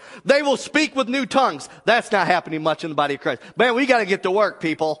of Christ. "They will speak with new tongues." That's not happening much in the body of Christ. Man, we got to get to work,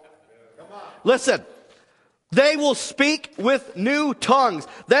 people. Listen, they will speak with new tongues.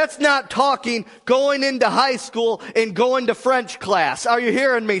 That's not talking going into high school and going to French class. Are you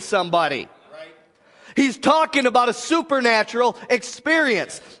hearing me, somebody? He's talking about a supernatural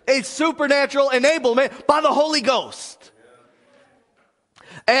experience, a supernatural enablement by the Holy Ghost.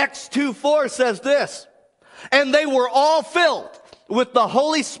 Acts 2:4 says this, "And they were all filled with the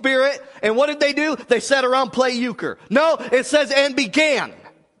Holy Spirit." And what did they do? They sat around play euchre. No, it says, "And began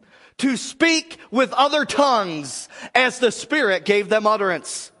to speak with other tongues as the Spirit gave them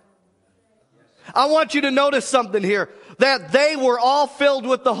utterance." I want you to notice something here, that they were all filled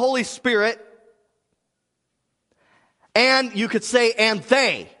with the Holy Spirit. And you could say, and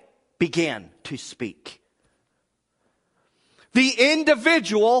they began to speak. The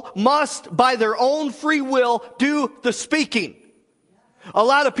individual must, by their own free will, do the speaking. A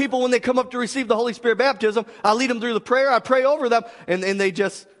lot of people, when they come up to receive the Holy Spirit baptism, I lead them through the prayer, I pray over them, and they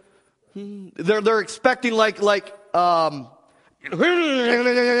just, they're expecting like like a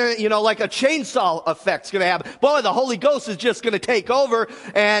chainsaw effect's going to happen. Boy, the Holy Ghost is just going to take over,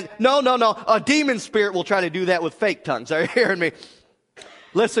 and no, a demon spirit will try to do that with fake tongues. Are you hearing me?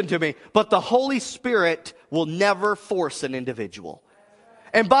 Listen to me. But the Holy Spirit will never force an individual.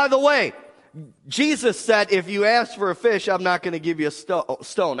 And by the way, Jesus said, if you ask for a fish, I'm not going to give you a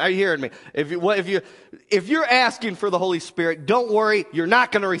stone. Are you hearing me? If you're asking for the Holy Spirit, don't worry, you're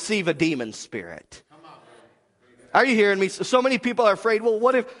not going to receive a demon spirit. Are you hearing me? So many people are afraid, well,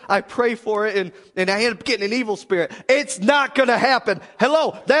 what if I pray for it and I end up getting an evil spirit? It's not going to happen.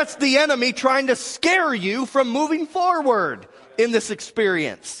 Hello, that's the enemy trying to scare you from moving forward in this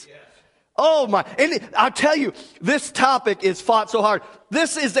experience. Oh my, and I'll tell you, this topic is fought so hard.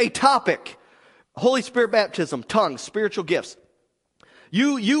 This is a topic. Holy Spirit baptism, tongues, spiritual gifts.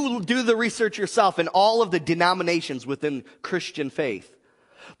 You do the research yourself in all of the denominations within Christian faith.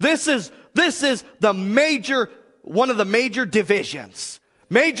 This is one of the major divisions.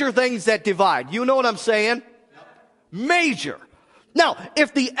 Major things that divide. You know what I'm saying? Major. Now,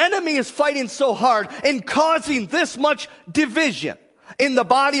 if the enemy is fighting so hard and causing this much division in the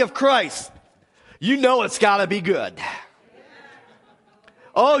body of Christ, you know it's got to be good.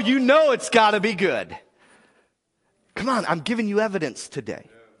 Oh, you know it's got to be good. Come on, I'm giving you evidence today.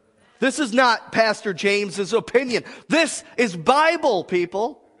 This is not Pastor James's opinion. This is Bible,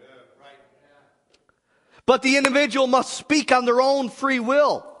 people. But the individual must speak on their own free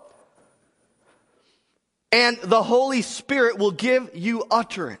will. And the Holy Spirit will give you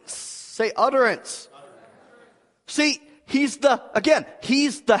utterance. Say utterance. See, He's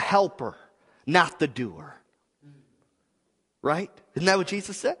the helper, not the doer. Right? Isn't that what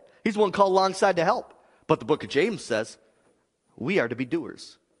Jesus said? He's the one called alongside to help. But the book of James says, we are to be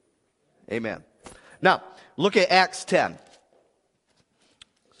doers. Amen. Now, look at Acts 10.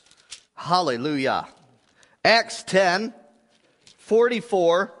 Hallelujah. Acts 10,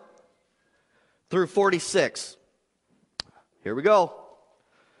 44 through 46. Here we go.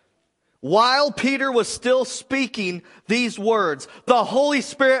 While Peter was still speaking these words, the Holy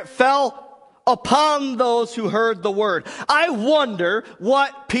Spirit fell upon those who heard the word. I wonder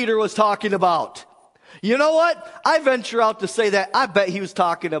what Peter was talking about. You know what? I venture out to say that I bet he was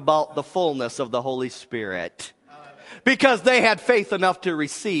talking about the fullness of the Holy Spirit. Because they had faith enough to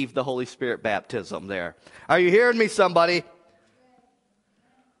receive the Holy Spirit baptism there. Are you hearing me, somebody?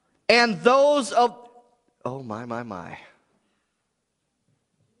 And those of... Oh, my.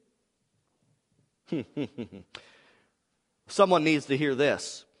 Someone needs to hear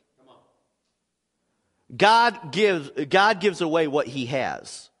this. God gives away what He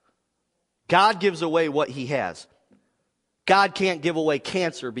has. God gives away what He has. God can't give away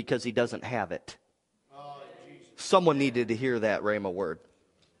cancer because He doesn't have it. Someone needed to hear that rhema word.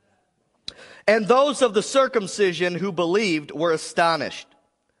 And those of the circumcision who believed were astonished,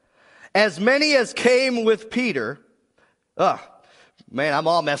 As many as came with Peter, man, I'm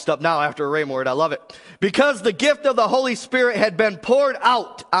all messed up now after a Rhema word. I love it. Because the gift of the Holy Spirit had been poured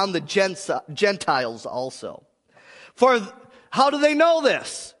out on the Gentiles also. For how do they know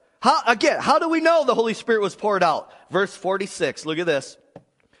this? How do we know the Holy Spirit was poured out? Verse 46, look at this.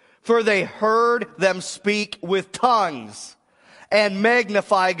 For they heard them speak with tongues and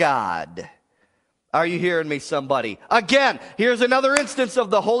magnify God. Are you hearing me, somebody? Again, here's another instance of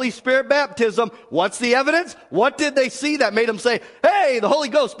the Holy Spirit baptism. What's the evidence? What did they see that made them say, hey, the Holy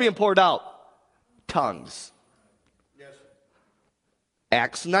Ghost being poured out? Tongues. Yes.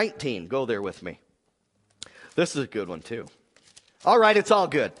 Acts 19. Go there with me. This is a good one, too. All right, it's all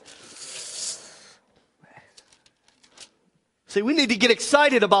good. See, we need to get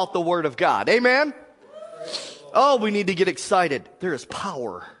excited about the Word of God. Amen? Oh, we need to get excited. There is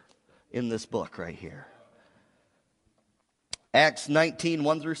power in this book right here. Acts 19,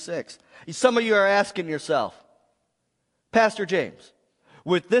 1 through 6. Some of you are asking yourself, Pastor James,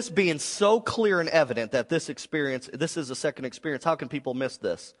 with this being so clear and evident that this is a second experience, how can people miss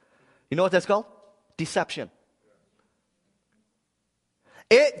this? You know what that's called? Deception.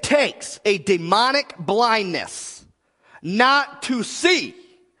 It takes a demonic blindness not to see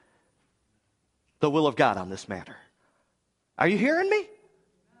the will of God on this matter. Are you hearing me?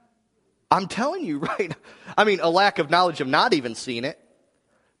 I'm telling you, right? I mean, a lack of knowledge of not even seeing it.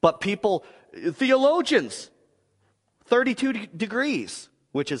 But people, theologians, 32 degrees,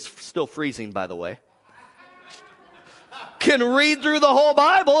 which is still freezing, by the way, can read through the whole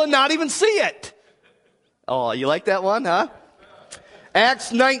Bible and not even see it. Oh, you like that one, huh?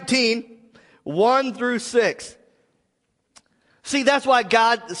 Acts 19, 1 through 6. See, that's why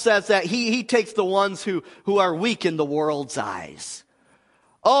God says that He takes the ones who are weak in the world's eyes.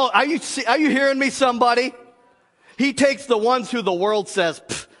 Oh, are you hearing me, somebody? He takes the ones who the world says,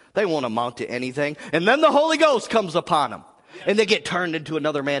 they won't amount to anything. And then the Holy Ghost comes upon them. And they get turned into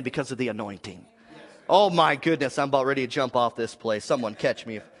another man because of the anointing. Oh my goodness, I'm about ready to jump off this place. Someone catch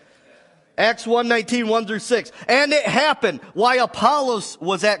me. Acts 1:19, 1 through 6. And it happened while Apollos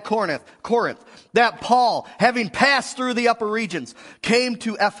was at Corinth, that Paul, having passed through the upper regions, came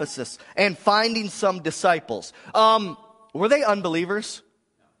to Ephesus and finding some disciples. Were they unbelievers?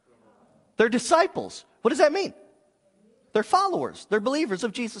 They're disciples. What does that mean? They're followers. They're believers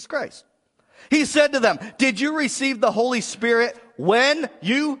of Jesus Christ. He said to them, did you receive the Holy Spirit when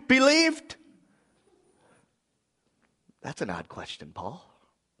you believed? That's an odd question, Paul.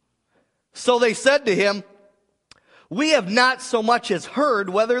 So they said to him, we have not so much as heard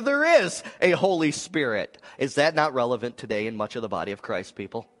whether there is a Holy Spirit. Is that not relevant today in much of the body of Christ,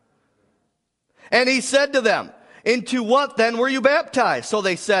 people? And he said to them, into what then were you baptized? So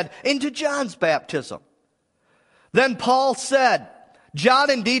they said, into John's baptism. Then Paul said,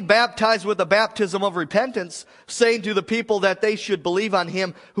 John indeed baptized with the baptism of repentance, saying to the people that they should believe on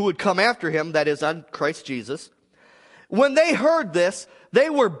him who would come after him, that is, on Christ Jesus. When they heard this, they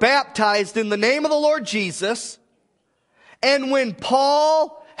were baptized in the name of the Lord Jesus. And when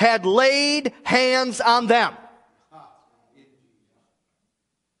Paul had laid hands on them,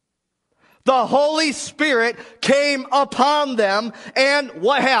 the Holy Spirit came upon them, and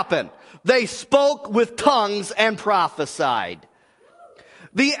what happened? They spoke with tongues and prophesied.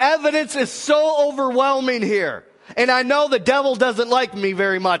 The evidence is so overwhelming here. And I know the devil doesn't like me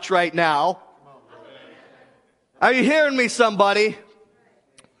very much right now. Are you hearing me, somebody?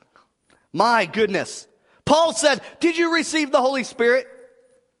 My goodness. Paul said, did you receive the Holy Spirit?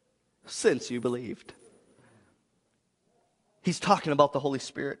 Since you believed. He's talking about the Holy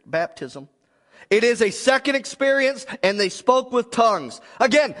Spirit baptism. It is a second experience, and they spoke with tongues.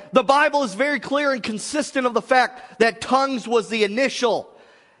 Again, the Bible is very clear and consistent of the fact that tongues was the initial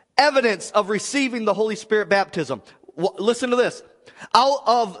evidence of receiving the Holy Spirit baptism. Listen to this.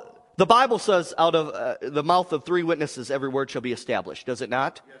 The Bible says, out of the mouth of three witnesses, every word shall be established. Does it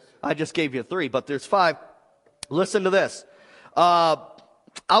not? Yes. I just gave you three, but there's five. Listen to this. Out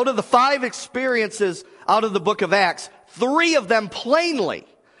of the five experiences out of the book of Acts, three of them plainly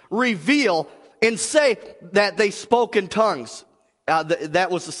reveal and say that they spoke in tongues. That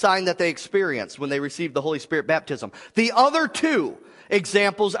was the sign that they experienced when they received the Holy Spirit baptism. The other two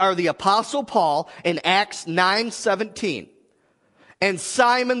examples are the Apostle Paul in Acts 9:17 and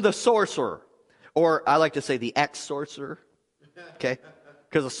Simon the sorcerer, or I like to say the ex-sorcerer, okay?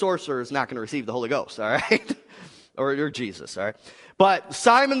 Because a sorcerer is not going to receive the Holy Ghost, all right? or Jesus, all right? But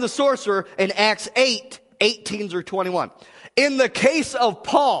Simon the sorcerer in Acts 8:18 through 21. In the case of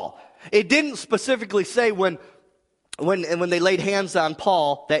Paul, it didn't specifically say when they laid hands on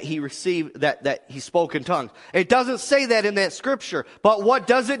Paul that he received, that he spoke in tongues. It doesn't say that in that scripture. But what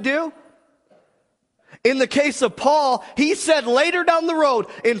does it do? In the case of Paul, he said later down the road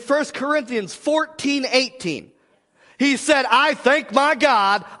in 1 Corinthians 14:18, he said, I thank my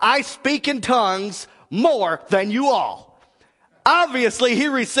God, I speak in tongues more than you all. Obviously, he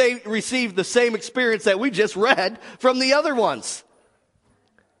received the same experience that we just read from the other ones.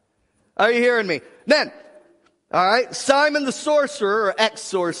 Are you hearing me? Then, all right, Simon the sorcerer, or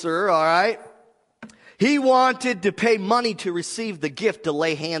ex-sorcerer, all right, he wanted to pay money to receive the gift to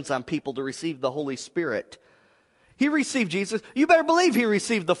lay hands on people to receive the Holy Spirit. He received Jesus. You better believe he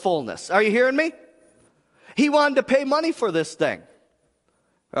received the fullness. Are you hearing me? He wanted to pay money for this thing.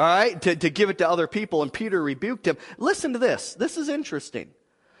 All right, to give it to other people, and Peter rebuked him. Listen to this. This is interesting.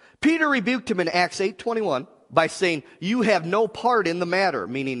 Peter rebuked him in Acts 8:21 by saying, you have no part in the matter,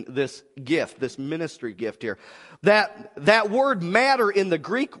 meaning this gift, this ministry gift here. That word matter in the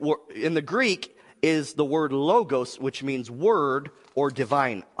Greek is the word logos, which means word or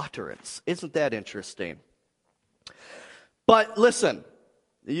divine utterance. Isn't that interesting? But listen,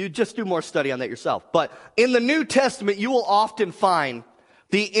 you just do more study on that yourself. But in the New Testament, you will often find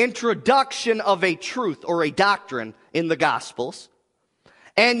the introduction of a truth or a doctrine in the Gospels,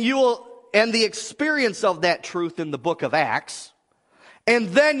 and the experience of that truth in the book of Acts, and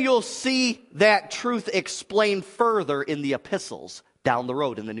then you'll see that truth explained further in the epistles down the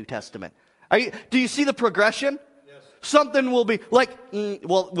road in the New Testament. Do you see the progression? Yes. Something will be like,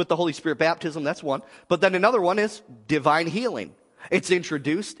 with the Holy Spirit baptism, that's one. But then another one is divine healing. It's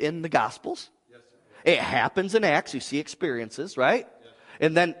introduced in the Gospels. Yes. It happens in Acts. You see experiences, right? Yes.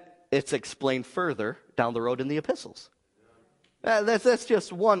 And then it's explained further down the road in the epistles. That's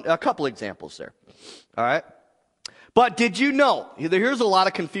just a couple examples there. All right? But did you know, here's a lot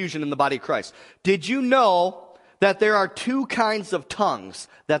of confusion in the body of Christ. Did you know that there are two kinds of tongues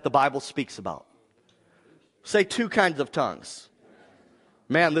that the Bible speaks about? Say two kinds of tongues.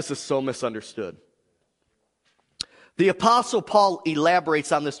 Man, this is so misunderstood. The Apostle Paul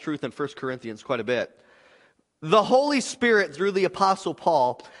elaborates on this truth in 1 Corinthians quite a bit. The Holy Spirit, through the Apostle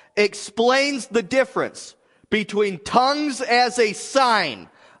Paul, explains the difference between tongues as a sign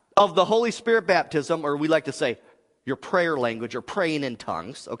of the Holy Spirit baptism, or we like to say your prayer language or praying in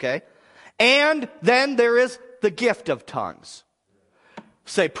tongues, okay? And then there is the gift of tongues.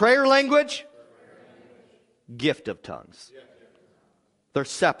 Say prayer language, gift of tongues. They're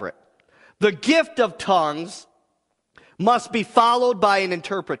separate. The gift of tongues must be followed by an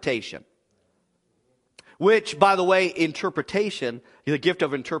interpretation. Which, by the way, the gift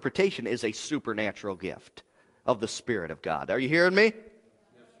of interpretation is a supernatural gift of the Spirit of God. Are you hearing me?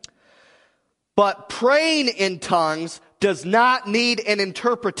 But praying in tongues does not need an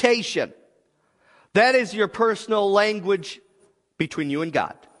interpretation. That is your personal language between you and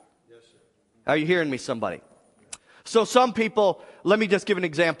God. Yes, sir. Are you hearing me, somebody? So some people, let me just give an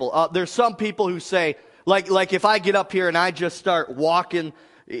example. There's some people who say, like if I get up here and I just start walking,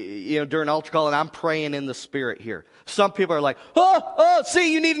 during altar call and I'm praying in the Spirit here. Some people are like,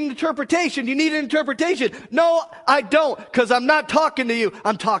 see, you need an interpretation. You need an interpretation. No, I don't, because I'm not talking to you.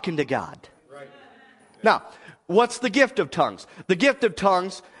 I'm talking to God. Right. Now, what's the gift of tongues? The gift of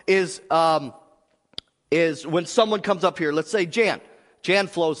tongues is when someone comes up here, let's say Jan. Jan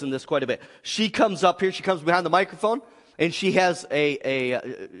flows in this quite a bit. She comes up here, she comes behind the microphone, and she has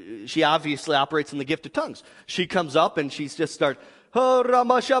she obviously operates in the gift of tongues. She comes up and she just starts,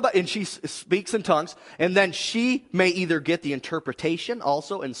 and she speaks in tongues, and then she may either get the interpretation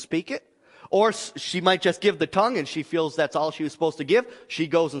also and speak it, or she might just give the tongue and she feels that's all she was supposed to give. She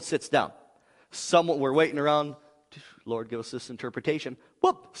goes and sits down. We're waiting around, Lord, give us this interpretation.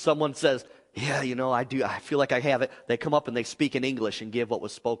 Whoop, someone says, yeah, I do. I feel like I have it. They come up and they speak in English and give what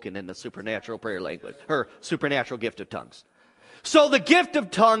was spoken in the supernatural prayer language, her supernatural gift of tongues. So the gift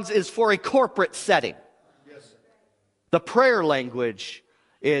of tongues is for a corporate setting. Yes. The prayer language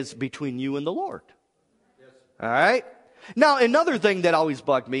is between you and the Lord. Yes. All right? Now, another thing that always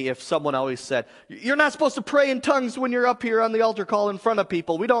bugged me, if someone always said, you're not supposed to pray in tongues when you're up here on the altar call in front of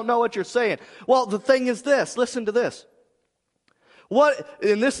people. We don't know what you're saying. Well, the thing is this. Listen to this.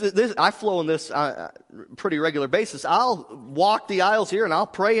 I flow in this pretty regular basis. I'll walk the aisles here and I'll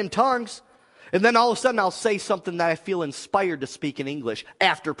pray in tongues. And then all of a sudden I'll say something that I feel inspired to speak in English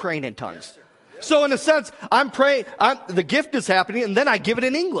after praying in tongues. Yes, yes. So in a sense, I'm praying, the gift is happening, and then I give it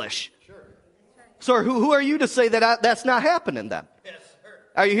in English. Sure. So who are you to say that that's not happening then? Yes, sir.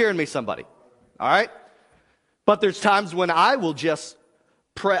 Are you hearing me, somebody? All right? But there's times when I will just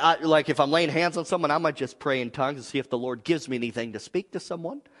pray, like if I'm laying hands on someone, I might just pray in tongues and see if the Lord gives me anything to speak to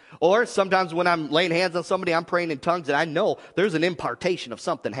someone. Or sometimes when I'm laying hands on somebody, I'm praying in tongues and I know there's an impartation of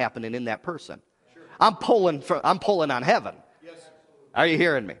something happening in that person. Sure. I'm pulling on heaven. Yes. Are you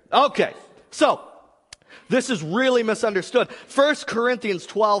hearing me? Okay. So, This is really misunderstood. 1 Corinthians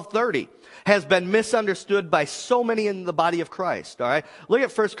 12:30 has been misunderstood by so many in the body of Christ. All right? Look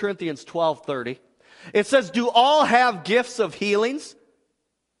at 1 Corinthians 12:30. It says, do all have gifts of healings?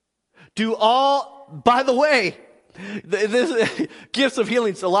 Do all, by the way, this, gifts of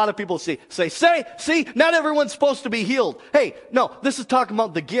healings, a lot of people see, not everyone's supposed to be healed. Hey, no, this is talking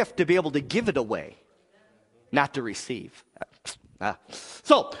about the gift to be able to give it away, not to receive.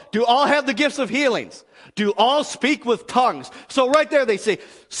 So, do all have the gifts of healings? Do all speak with tongues? So right there they say,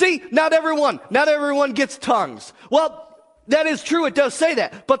 see, not everyone gets tongues. Well, that is true, it does say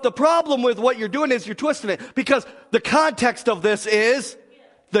that. But the problem with what you're doing is you're twisting it, because the context of this is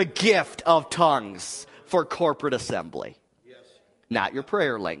the gift of tongues for corporate assembly. Yes. Not your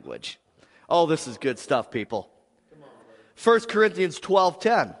prayer language. Oh, this is good stuff, people. 1 Corinthians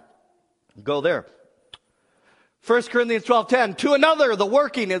 12:10. Go there. 1 Corinthians 12:10. To another, the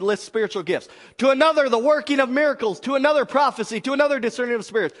working, it lists spiritual gifts. To another, the working of miracles. To another, prophecy. To another, discerning of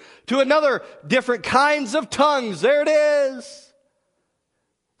spirits. To another, different kinds of tongues. There it is.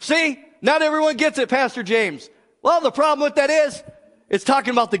 See? Not everyone gets it, Pastor James. Well, the problem with that is, it's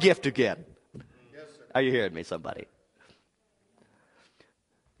talking about the gift again. Yes, sir. Are you hearing me, somebody?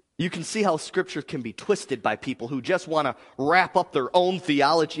 You can see how Scripture can be twisted by people who just want to wrap up their own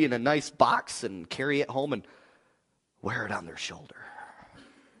theology in a nice box and carry it home and wear it on their shoulder.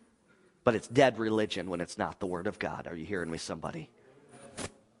 But it's dead religion when it's not the Word of God. Are you hearing me, somebody?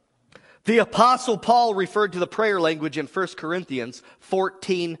 The Apostle Paul referred to the prayer language in 1 Corinthians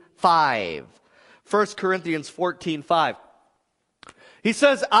 14:5. 1 Corinthians 14:5. He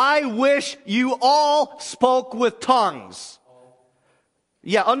says, I wish you all spoke with tongues.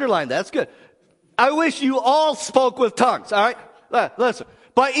 Yeah, underline that. That's good. I wish you all spoke with tongues. All right? Listen.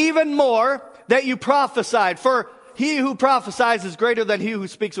 But even more, that you prophesied. For he who prophesies is greater than he who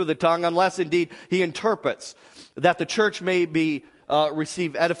speaks with a tongue, unless indeed he interprets, that the church may be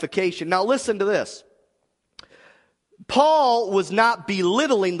receive edification. Now listen to this. Paul was not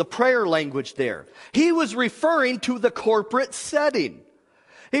belittling the prayer language there. He was referring to the corporate setting.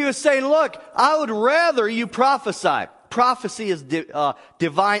 He was saying, look, I would rather you prophesy. Prophecy is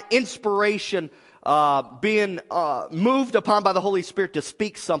divine inspiration, being moved upon by the Holy Spirit to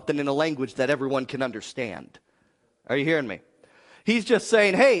speak something in a language that everyone can understand. Are you hearing me? He's just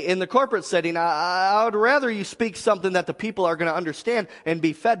saying, hey, in the corporate setting, I would rather you speak something that the people are going to understand and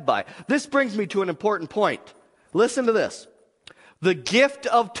be fed by. This brings me to an important point. Listen to this. The gift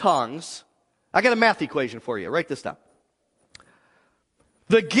of tongues, I got a math equation for you. Write this down.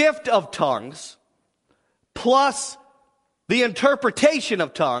 The gift of tongues plus the interpretation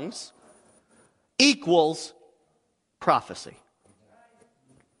of tongues equals prophecy.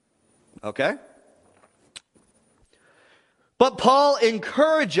 Okay? But Paul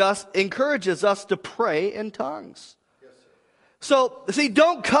encourages us to pray in tongues. So, see,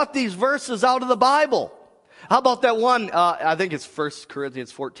 don't cut these verses out of the Bible. How about that one, I think it's 1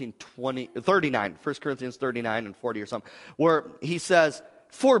 Corinthians 39, 1 Corinthians 39 and 40 or something, where he says,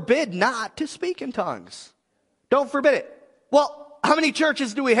 forbid not to speak in tongues. Don't forbid it. Well, how many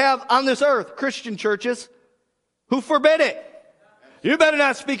churches do we have on this earth, Christian churches, who forbid it? You better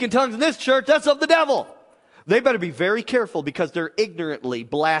not speak in tongues in this church, that's of the devil. They better be very careful because they're ignorantly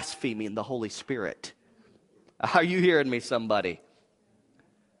blaspheming the Holy Spirit. Are you hearing me, somebody?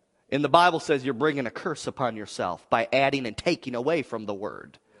 And the Bible says you're bringing a curse upon yourself by adding and taking away from the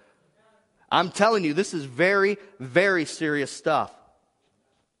Word. I'm telling you, this is very, very serious stuff.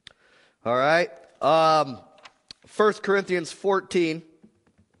 All right. 1 Corinthians 14,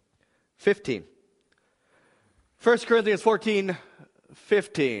 15. 1 Corinthians 14,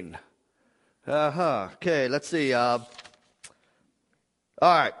 15. Okay, let's see. All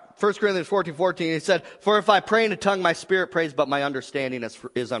right. 1 Corinthians 14:14, he said, for if I pray in a tongue, my spirit prays, but my understanding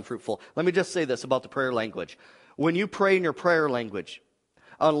is unfruitful. Let me just say this about the prayer language. When you pray in your prayer language,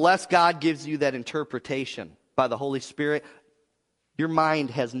 unless God gives you that interpretation by the Holy Spirit, your mind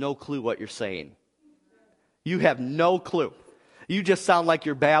has no clue what you're saying. You have no clue. You just sound like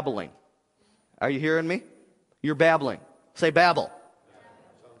you're babbling. Are you hearing me? You're babbling. Say babble.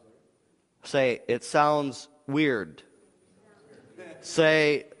 Say, it sounds weird.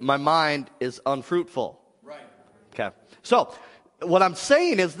 Say, my mind is unfruitful. Right. Okay. So, what I'm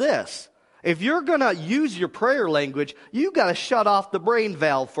saying is this. If you're going to use your prayer language, you got to shut off the brain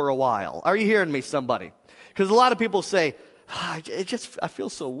valve for a while. Are you hearing me, somebody? Because a lot of people say, I feel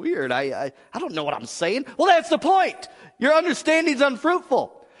so weird. I don't know what I'm saying. Well, that's the point. Your understanding's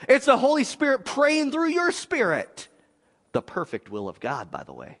unfruitful. It's the Holy Spirit praying through your spirit. The perfect will of God, by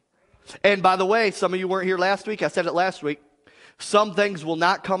the way. And by the way, some of you weren't here last week. I said it last week. Some things will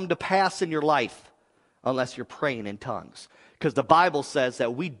not come to pass in your life unless you're praying in tongues. Because the Bible says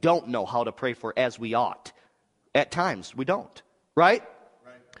that we don't know how to pray for as we ought. At times, we don't. Right?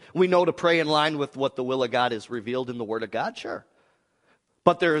 We know to pray in line with what the will of God is revealed in the Word of God, sure.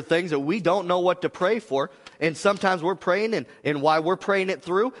 But there are things that we don't know what to pray for, and sometimes we're praying, and while we're praying it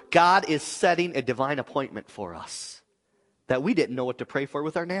through, God is setting a divine appointment for us that we didn't know what to pray for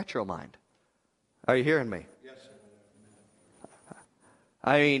with our natural mind. Are you hearing me? Yes.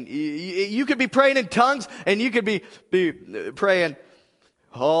 I mean, you could be praying in tongues, and you could be praying,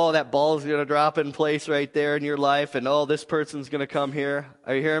 oh, that ball's going to drop in place right there in your life, and oh, this person's going to come here.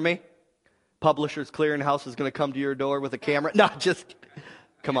 Are you hearing me? Publishers Clearinghouse is going to come to your door with a camera. No, just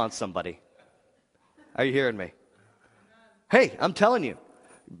come on, somebody. Are you hearing me? Hey, I'm telling you,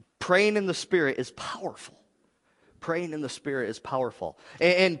 praying in the Spirit is powerful. Praying in the Spirit is powerful.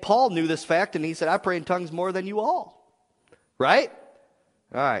 And Paul knew this fact, and he said, I pray in tongues more than you all. Right?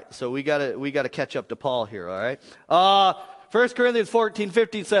 All right, so we gotta catch up to Paul here, all right? 1 Corinthians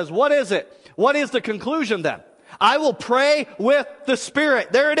 14:15 says, what is it? What is the conclusion then? I will pray with the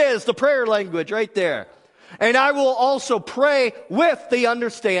Spirit. There it is, the prayer language right there. And I will also pray with the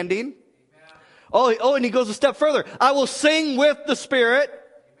understanding. Oh, and he goes a step further. I will sing with the Spirit.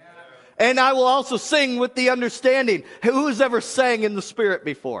 And I will also sing with the understanding. Who's ever sang in the Spirit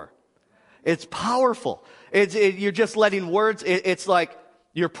before? It's powerful. You're just letting words, it's like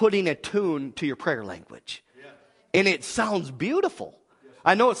you're putting a tune to your prayer language. And it sounds beautiful.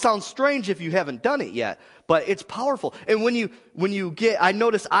 I know it sounds strange if you haven't done it yet, but it's powerful. And when you get, I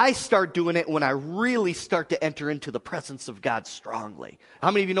notice I start doing it when I really start to enter into the presence of God strongly. How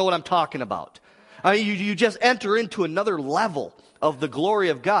many of you know what I'm talking about? I mean, you just enter into another level of the glory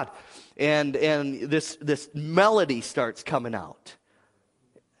of God. And this melody starts coming out.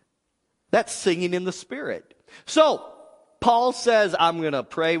 That's singing in the Spirit. So, Paul says, I'm going to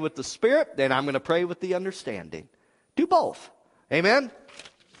pray with the Spirit, and I'm going to pray with the understanding. Do both. Amen?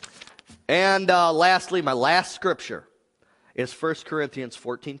 And lastly, my last scripture is 1 Corinthians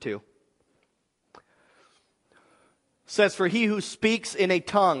 14:2. Says, for he who speaks in a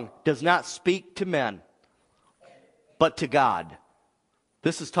tongue does not speak to men, but to God.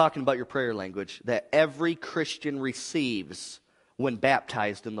 This is talking about your prayer language that every Christian receives when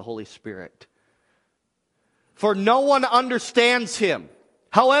baptized in the Holy Spirit. For no one understands him.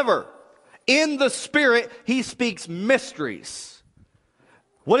 However, in the Spirit, he speaks mysteries.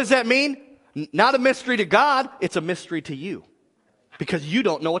 What does that mean? Not a mystery to God, it's a mystery to you. Because you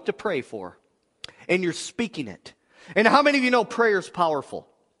don't know what to pray for. And you're speaking it. And how many of you know prayer is powerful?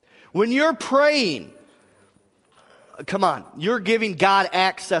 When you're praying, come on, you're giving God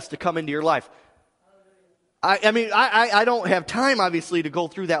access to come into your life. I don't have time, obviously, to go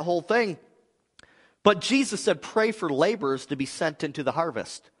through that whole thing. But Jesus said, pray for laborers to be sent into the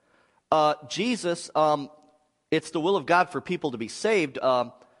harvest. Jesus, it's the will of God for people to be saved.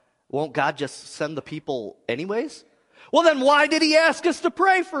 Won't God just send the people anyways? Well, then why did he ask us to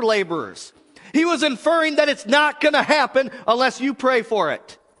pray for laborers? He was inferring that it's not going to happen unless you pray for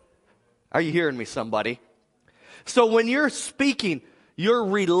it. Are you hearing me, somebody? So when you're speaking, you're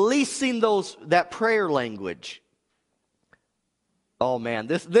releasing that prayer language. Oh man,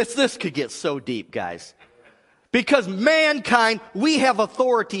 this could get so deep, guys. Because mankind, we have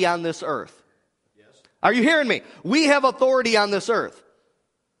authority on this earth. Yes. Are you hearing me? We have authority on this earth.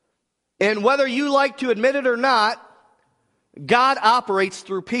 And whether you like to admit it or not, God operates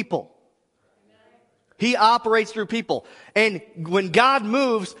through people. He operates through people. And when God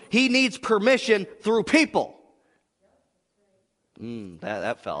moves, he needs permission through people.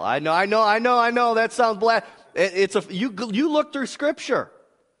 That fell. I know. That sounds bad. You look through Scripture.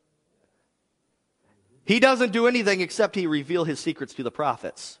 He doesn't do anything except he reveal his secrets to the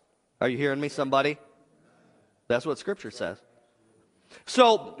prophets. Are you hearing me, somebody? That's what Scripture says.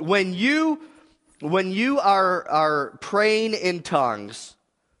 So when you are praying in tongues,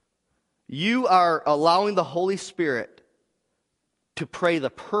 you are allowing the Holy Spirit to pray the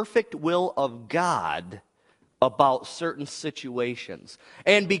perfect will of God about certain situations.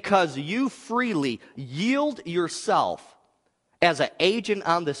 And because you freely yield yourself as an agent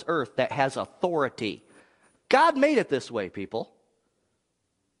on this earth that has authority, God made it this way, people.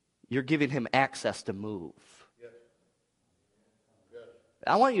 You're giving him access to move.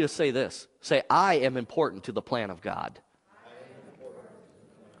 I want you to say this. Say, I am important to the plan of God.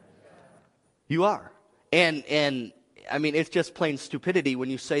 You are. And I mean, it's just plain stupidity when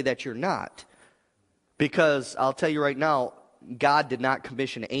you say that you're not. Because I'll tell you right now, God did not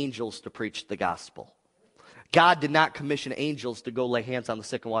commission angels to preach the gospel. God did not commission angels to go lay hands on the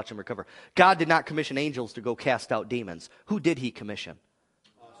sick and watch them recover. God did not commission angels to go cast out demons. Who did he commission?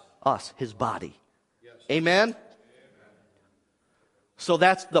 Us, his body. Yes. Amen? So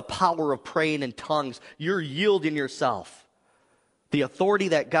that's the power of praying in tongues. You're yielding yourself. The authority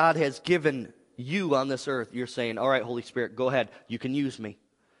that God has given you on this earth, you're saying, all right, Holy Spirit, go ahead. You can use me.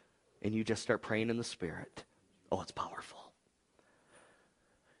 And you just start praying in the Spirit. Oh, it's powerful.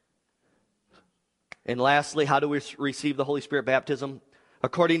 And lastly, how do we receive the Holy Spirit baptism?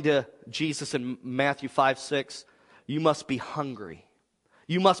 According to Jesus in Matthew 5:6, you must be hungry.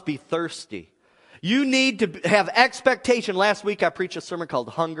 You must be thirsty. You need to have expectation. Last week I preached a sermon called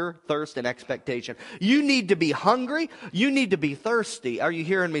Hunger, Thirst, and Expectation. You need to be hungry. You need to be thirsty. Are you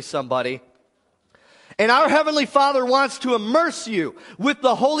hearing me, somebody? And our Heavenly Father wants to immerse you with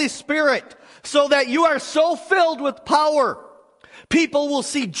the Holy Spirit so that you are so filled with power, people will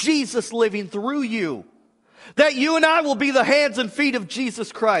see Jesus living through you. That you and I will be the hands and feet of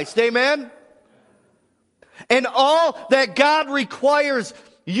Jesus Christ. Amen? And all that God requires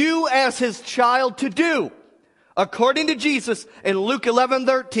you as His child to do, according to Jesus in Luke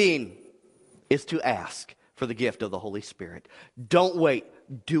 11:13, is to ask for the gift of the Holy Spirit. Don't wait.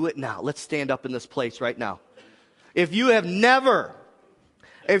 Do it now. Let's stand up in this place right now. If you have never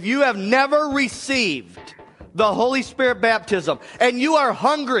received the Holy Spirit baptism, and you are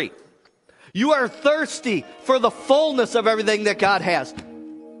hungry, you are thirsty for the fullness of everything that God has,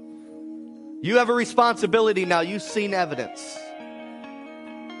 you have a responsibility now. You've seen evidence.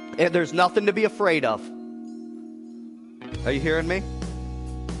 And there's nothing to be afraid of. Are you hearing me?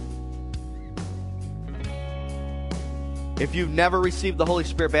 If you've never received the Holy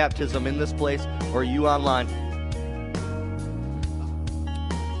Spirit baptism in this place or you online,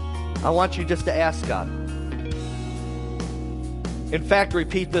 I want you just to ask God. In fact,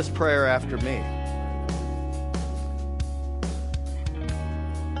 repeat this prayer after me.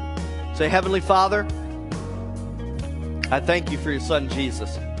 Say, Heavenly Father, I thank you for your Son,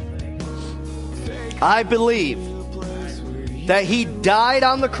 Jesus. I believe that He died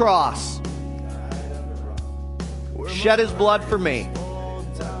on the cross, shed His blood for me,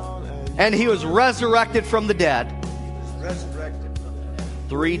 and He was resurrected from the dead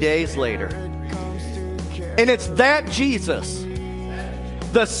 3 days later. And it's that Jesus,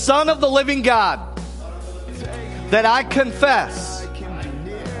 the Son of the living God, that I confess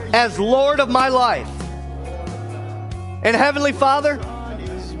as Lord of my life. And Heavenly Father,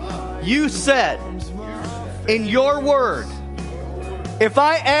 you said in your word, if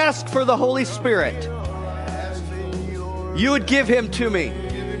I ask for the Holy Spirit, you would give Him to me,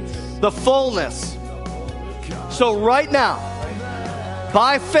 the fullness. So right now,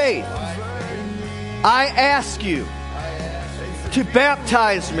 by faith, I ask you to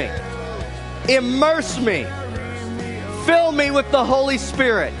baptize me, immerse me, fill me with the Holy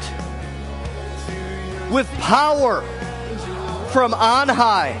Spirit, with power from on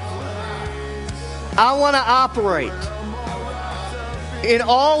high. I want to operate in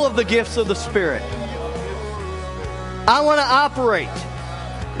all of the gifts of the Spirit. I want to operate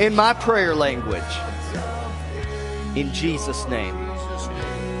in my prayer language. In Jesus' name.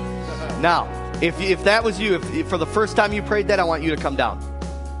 Now, if that was you, if for the first time you prayed that, I want you to come down.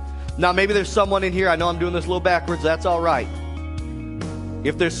 Now, maybe there's someone in here, I know I'm doing this a little backwards, that's all right.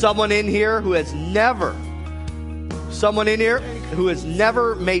 If there's someone in here who has never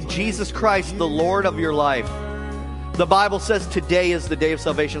made Jesus Christ the Lord of your life, the Bible says today is the day of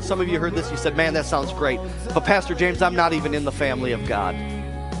salvation. Some of you heard this, you said, man, that sounds great. But Pastor James, I'm not even in the family of God.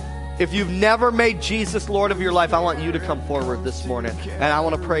 If you've never made Jesus Lord of your life, I want you to come forward this morning, and I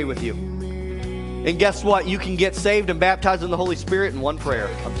want to pray with you. And guess what? You can get saved and baptized in the Holy Spirit in one prayer.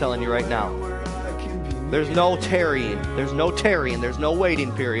 I'm telling you right now. There's no tarrying. There's no tarrying. There's no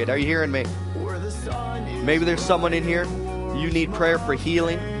waiting period. Are you hearing me? Maybe there's someone in here, you need prayer for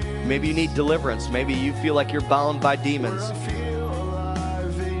healing. Maybe you need deliverance. Maybe you feel like you're bound by demons.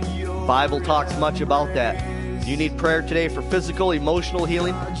 The Bible talks much about that. You need prayer today for physical, emotional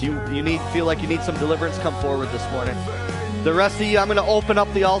healing. You feel like you need some deliverance. Come forward this morning. The rest of you, I'm going to open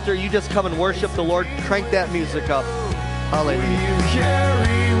up the altar. You just come and worship the Lord. Crank that music up. Hallelujah. You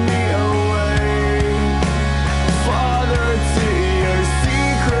carry me away, Father, to your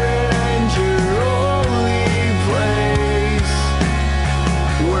secret and your holy place,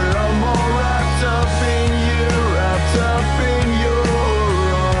 where I'm all wrapped up in you, wrapped up in your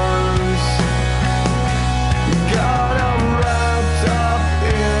arms. God, I'm wrapped up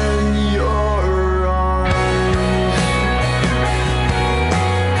in your arms.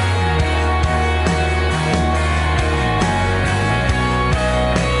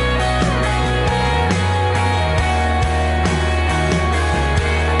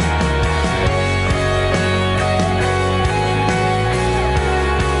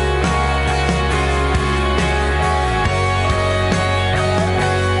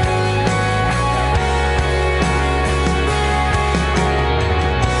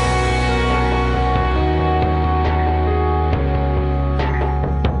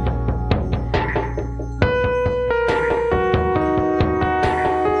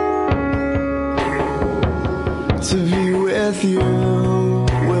 with you?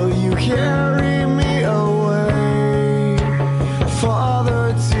 Will you carry me away,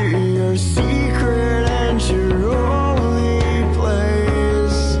 Father, to your secret and your holy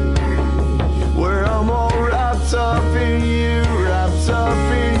place, where I'm all wrapped up in you, wrapped up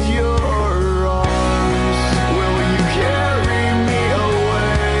in your arms? Will you carry me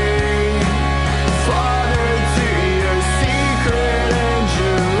away, Father, to your secret and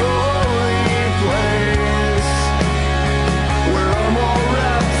your holy place, where I'm all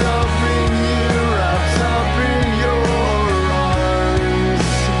wrapped up in you, wrapped up in your arms,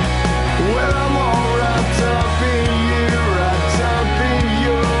 where I'm all wrapped up in you, wrapped up in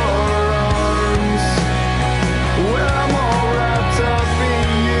your arms, where I'm all wrapped up in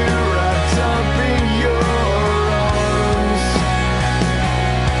you, wrapped up in your arms.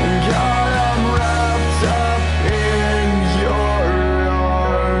 God, I'm wrapped up in your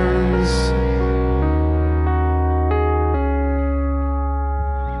arms.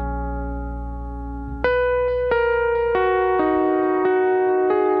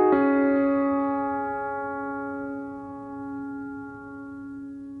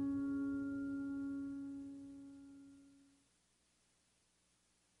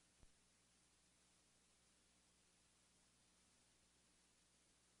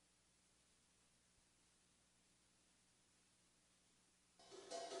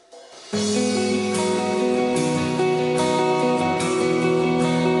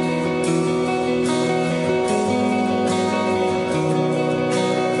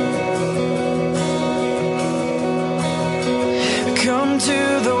 Come to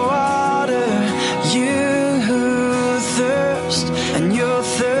the water, you who thirst, and you'll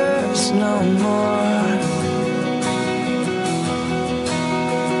thirst no more.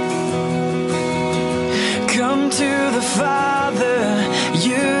 Come to the Father,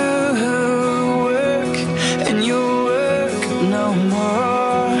 you who work, and you'll work no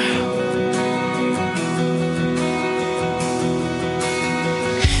more.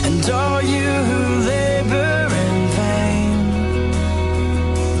 And all you who labor in vain,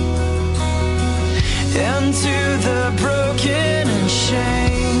 and to the broken and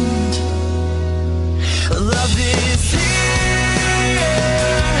shamed, love is here,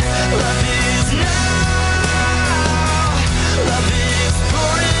 love is now, love is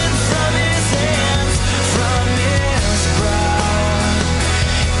pouring from his hands, from his brow.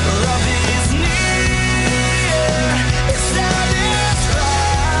 Love is near, it satisfies,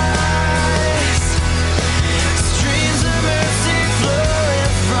 streams of mercy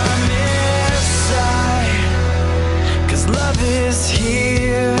flowing from his side, 'cause love is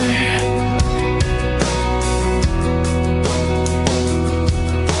here.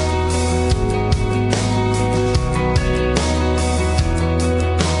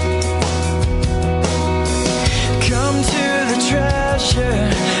 Come to the treasure,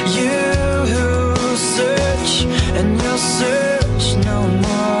 you who search, and you'll search no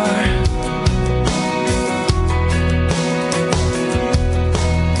more.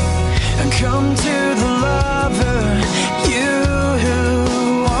 And come to the lover, you who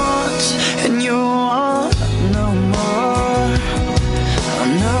want, and you want no more. Oh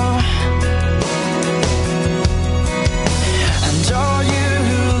no. And all you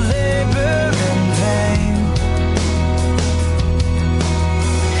who labor in vain,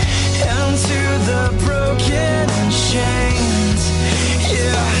 and to the broken and chained,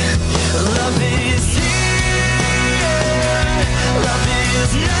 yeah, love is here, love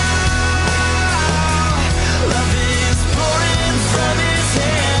is now, love is pouring from his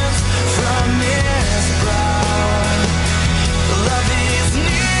hands, from his brow. Love is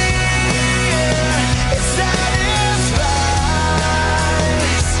near, it satisfies,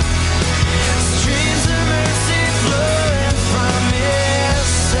 streams of mercy flowing from his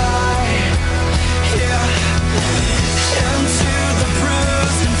side, yeah. And to the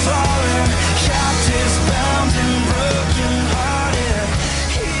bruised and fallen, captives bound and broken hearted,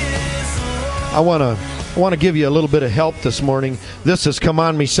 he is the Lord. I want to give you a little bit of help this morning. This has come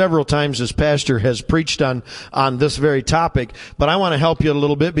on me several times as Pastor has preached on this very topic, but I want to help you a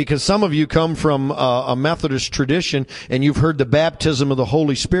little bit because some of you come from a Methodist tradition and you've heard the baptism of the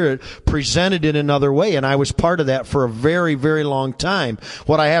Holy Spirit presented in another way, and I was part of that for a very, very long time.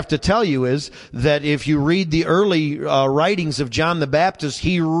 What I have to tell you is that if you read the early writings of John the Baptist,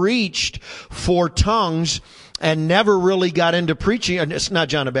 he reached for tongues and never really got into preaching. And it's not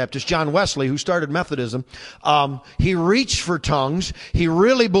John the Baptist, John Wesley, who started Methodism. He reached for tongues. He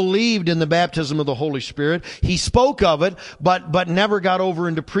really believed in the baptism of the Holy Spirit. He spoke of it, but never got over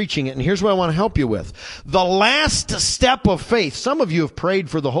into preaching it. And here's what I want to help you with. The last step of faith. Some of you have prayed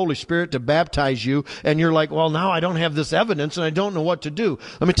for the Holy Spirit to baptize you, and you're like, well, now I don't have this evidence and I don't know what to do.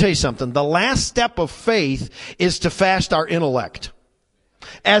 Let me tell you something. The last step of faith is to fast our intellect.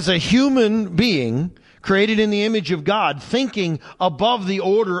 As a human being, created in the image of God, thinking above the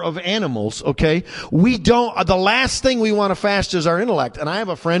order of animals, okay? The last thing we want to fast is our intellect. And I have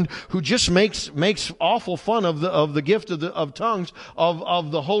a friend who just makes awful fun of the gift of tongues,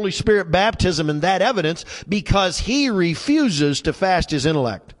 of the Holy Spirit baptism and that evidence, because he refuses to fast his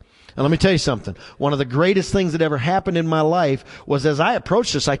intellect. And let me tell you something. One of the greatest things that ever happened in my life was, as I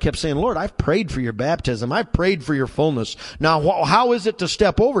approached this, I kept saying, Lord, I've prayed for your baptism. I've prayed for your fullness. Now, how is it to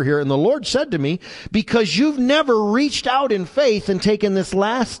step over here? And the Lord said to me, because you've never reached out in faith and taken this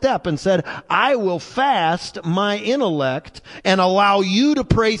last step and said, I will fast my intellect and allow you to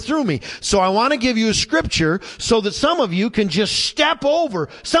pray through me. So I want to give you a scripture so that some of you can just step over.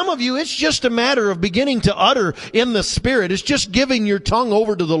 Some of you, it's just a matter of beginning to utter in the Spirit. It's just giving your tongue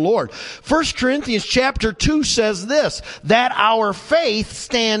over to the Lord. 1 Corinthians chapter 2 says this, that our faith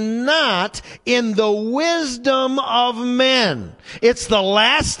stand not in the wisdom of men. It's the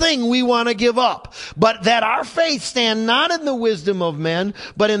last thing we want to give up. But that our faith stand not in the wisdom of men,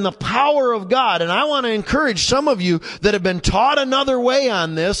 but in the power of God. And I want to encourage some of you that have been taught another way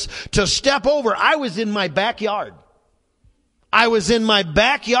on this to step over. I was in my backyard.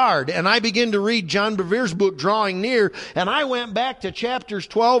 And I began to read John Bevere's book, Drawing Near, and I went back to chapters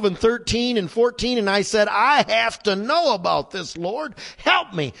 12 and 13 and 14, and I said, I have to know about this, Lord.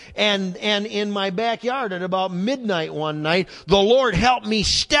 Help me. And in my backyard at about midnight one night, the Lord helped me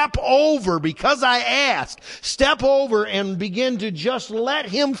step over, because I asked, step over and begin to just let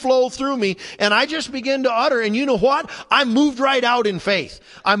Him flow through me. And I just began to utter, and you know what? I moved right out in faith.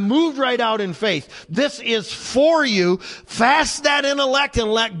 This is for you. Fast that intellect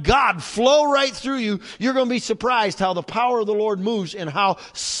and let God flow right through you. You're going to be surprised how the power of the Lord moves and how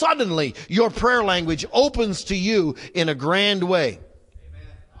suddenly your prayer language opens to you in a grand way. Amen.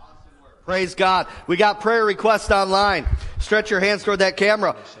 Awesome work. Praise God. We got prayer requests online. Stretch your hands toward that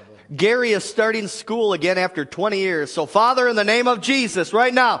camera. Gary is starting school again after 20 years. So Father, in the name of Jesus,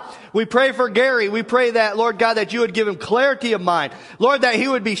 right now, we pray for Gary. We pray that, Lord God, that you would give him clarity of mind. Lord, that he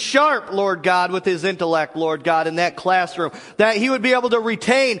would be sharp, Lord God, with his intellect, Lord God, in that classroom. That he would be able to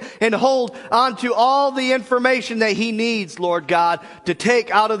retain and hold on to all the information that he needs, Lord God, to take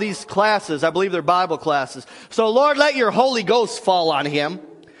out of these classes. I believe they're Bible classes. So Lord, let your Holy Ghost fall on him.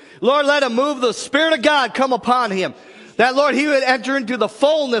 Lord, let him move the Spirit of God come upon him. That, Lord, he would enter into the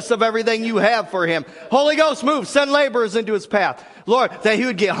fullness of everything you have for him. Holy Ghost, move. Send laborers into his path. Lord, that he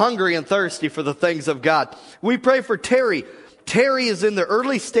would get hungry and thirsty for the things of God. We pray for Terry. Terry is in the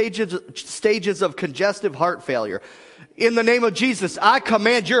early stages of congestive heart failure. In the name of Jesus, I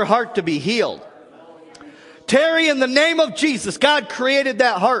command your heart to be healed. Terry, in the name of Jesus, God created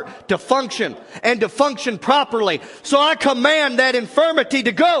that heart to function and to function properly. So I command that infirmity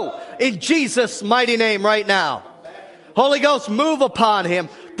to go in Jesus' mighty name right now. Holy Ghost, move upon him.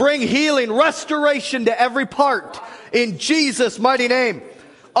 Bring healing, restoration to every part in Jesus' mighty name.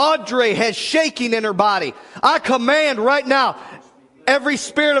 Audrey has shaking in her body. I command right now every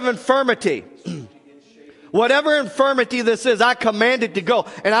spirit of infirmity, whatever infirmity this is, I command it to go.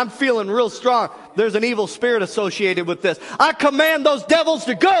 And I'm feeling real strong. There's an evil spirit associated with this. I command those devils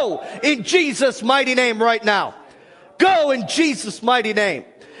to go in Jesus' mighty name right now. Go in Jesus' mighty name.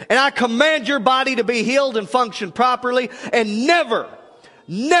 And I command your body to be healed and function properly and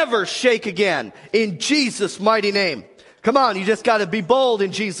never shake again in Jesus' mighty name. Come on, you just got to be bold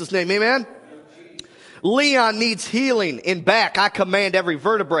in Jesus' name. Amen. Leon needs healing in back. I command every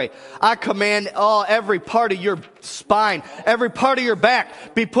vertebrae. I command every part of your spine, every part of your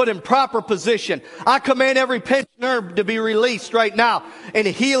back be put in proper position. I command every pinched nerve to be released right now and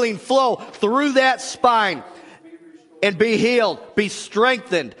healing flow through that spine. And be healed, be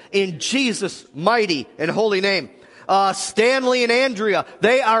strengthened in Jesus' mighty and holy name. Stanley and Andrea,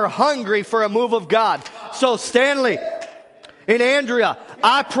 they are hungry for a move of God. So Stanley and Andrea,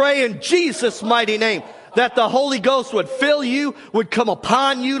 I pray in Jesus' mighty name that the Holy Ghost would fill you, would come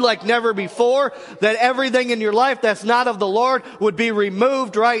upon you like never before, that everything in your life that's not of the Lord would be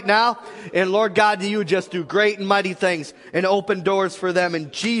removed right now. And Lord God, you would just do great and mighty things and open doors for them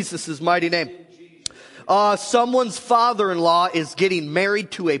in Jesus' mighty name. Someone's father-in-law is getting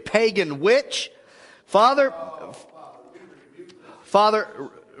married to a pagan witch. Father,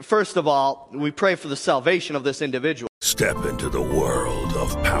 first of all, we pray for the salvation of this individual. Step into the world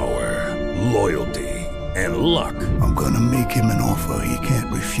of power, loyalty, and luck. I'm gonna make him an offer he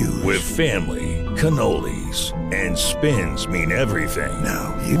can't refuse. With family, cannolis, and spins mean everything.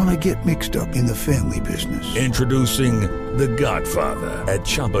 Now, you wanna get mixed up in the family business. Introducing The Godfather at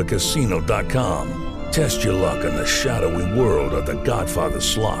ChumbaCasino.com. Test your luck in the shadowy world of The Godfather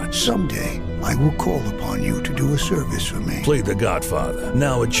slot. Someday, I will call upon you to do a service for me. Play The Godfather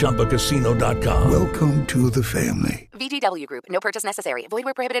now at ChumbaCasino.com. Welcome to the family. VGW Group. No purchase necessary. Void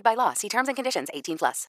where prohibited by law. See terms and conditions. 18+.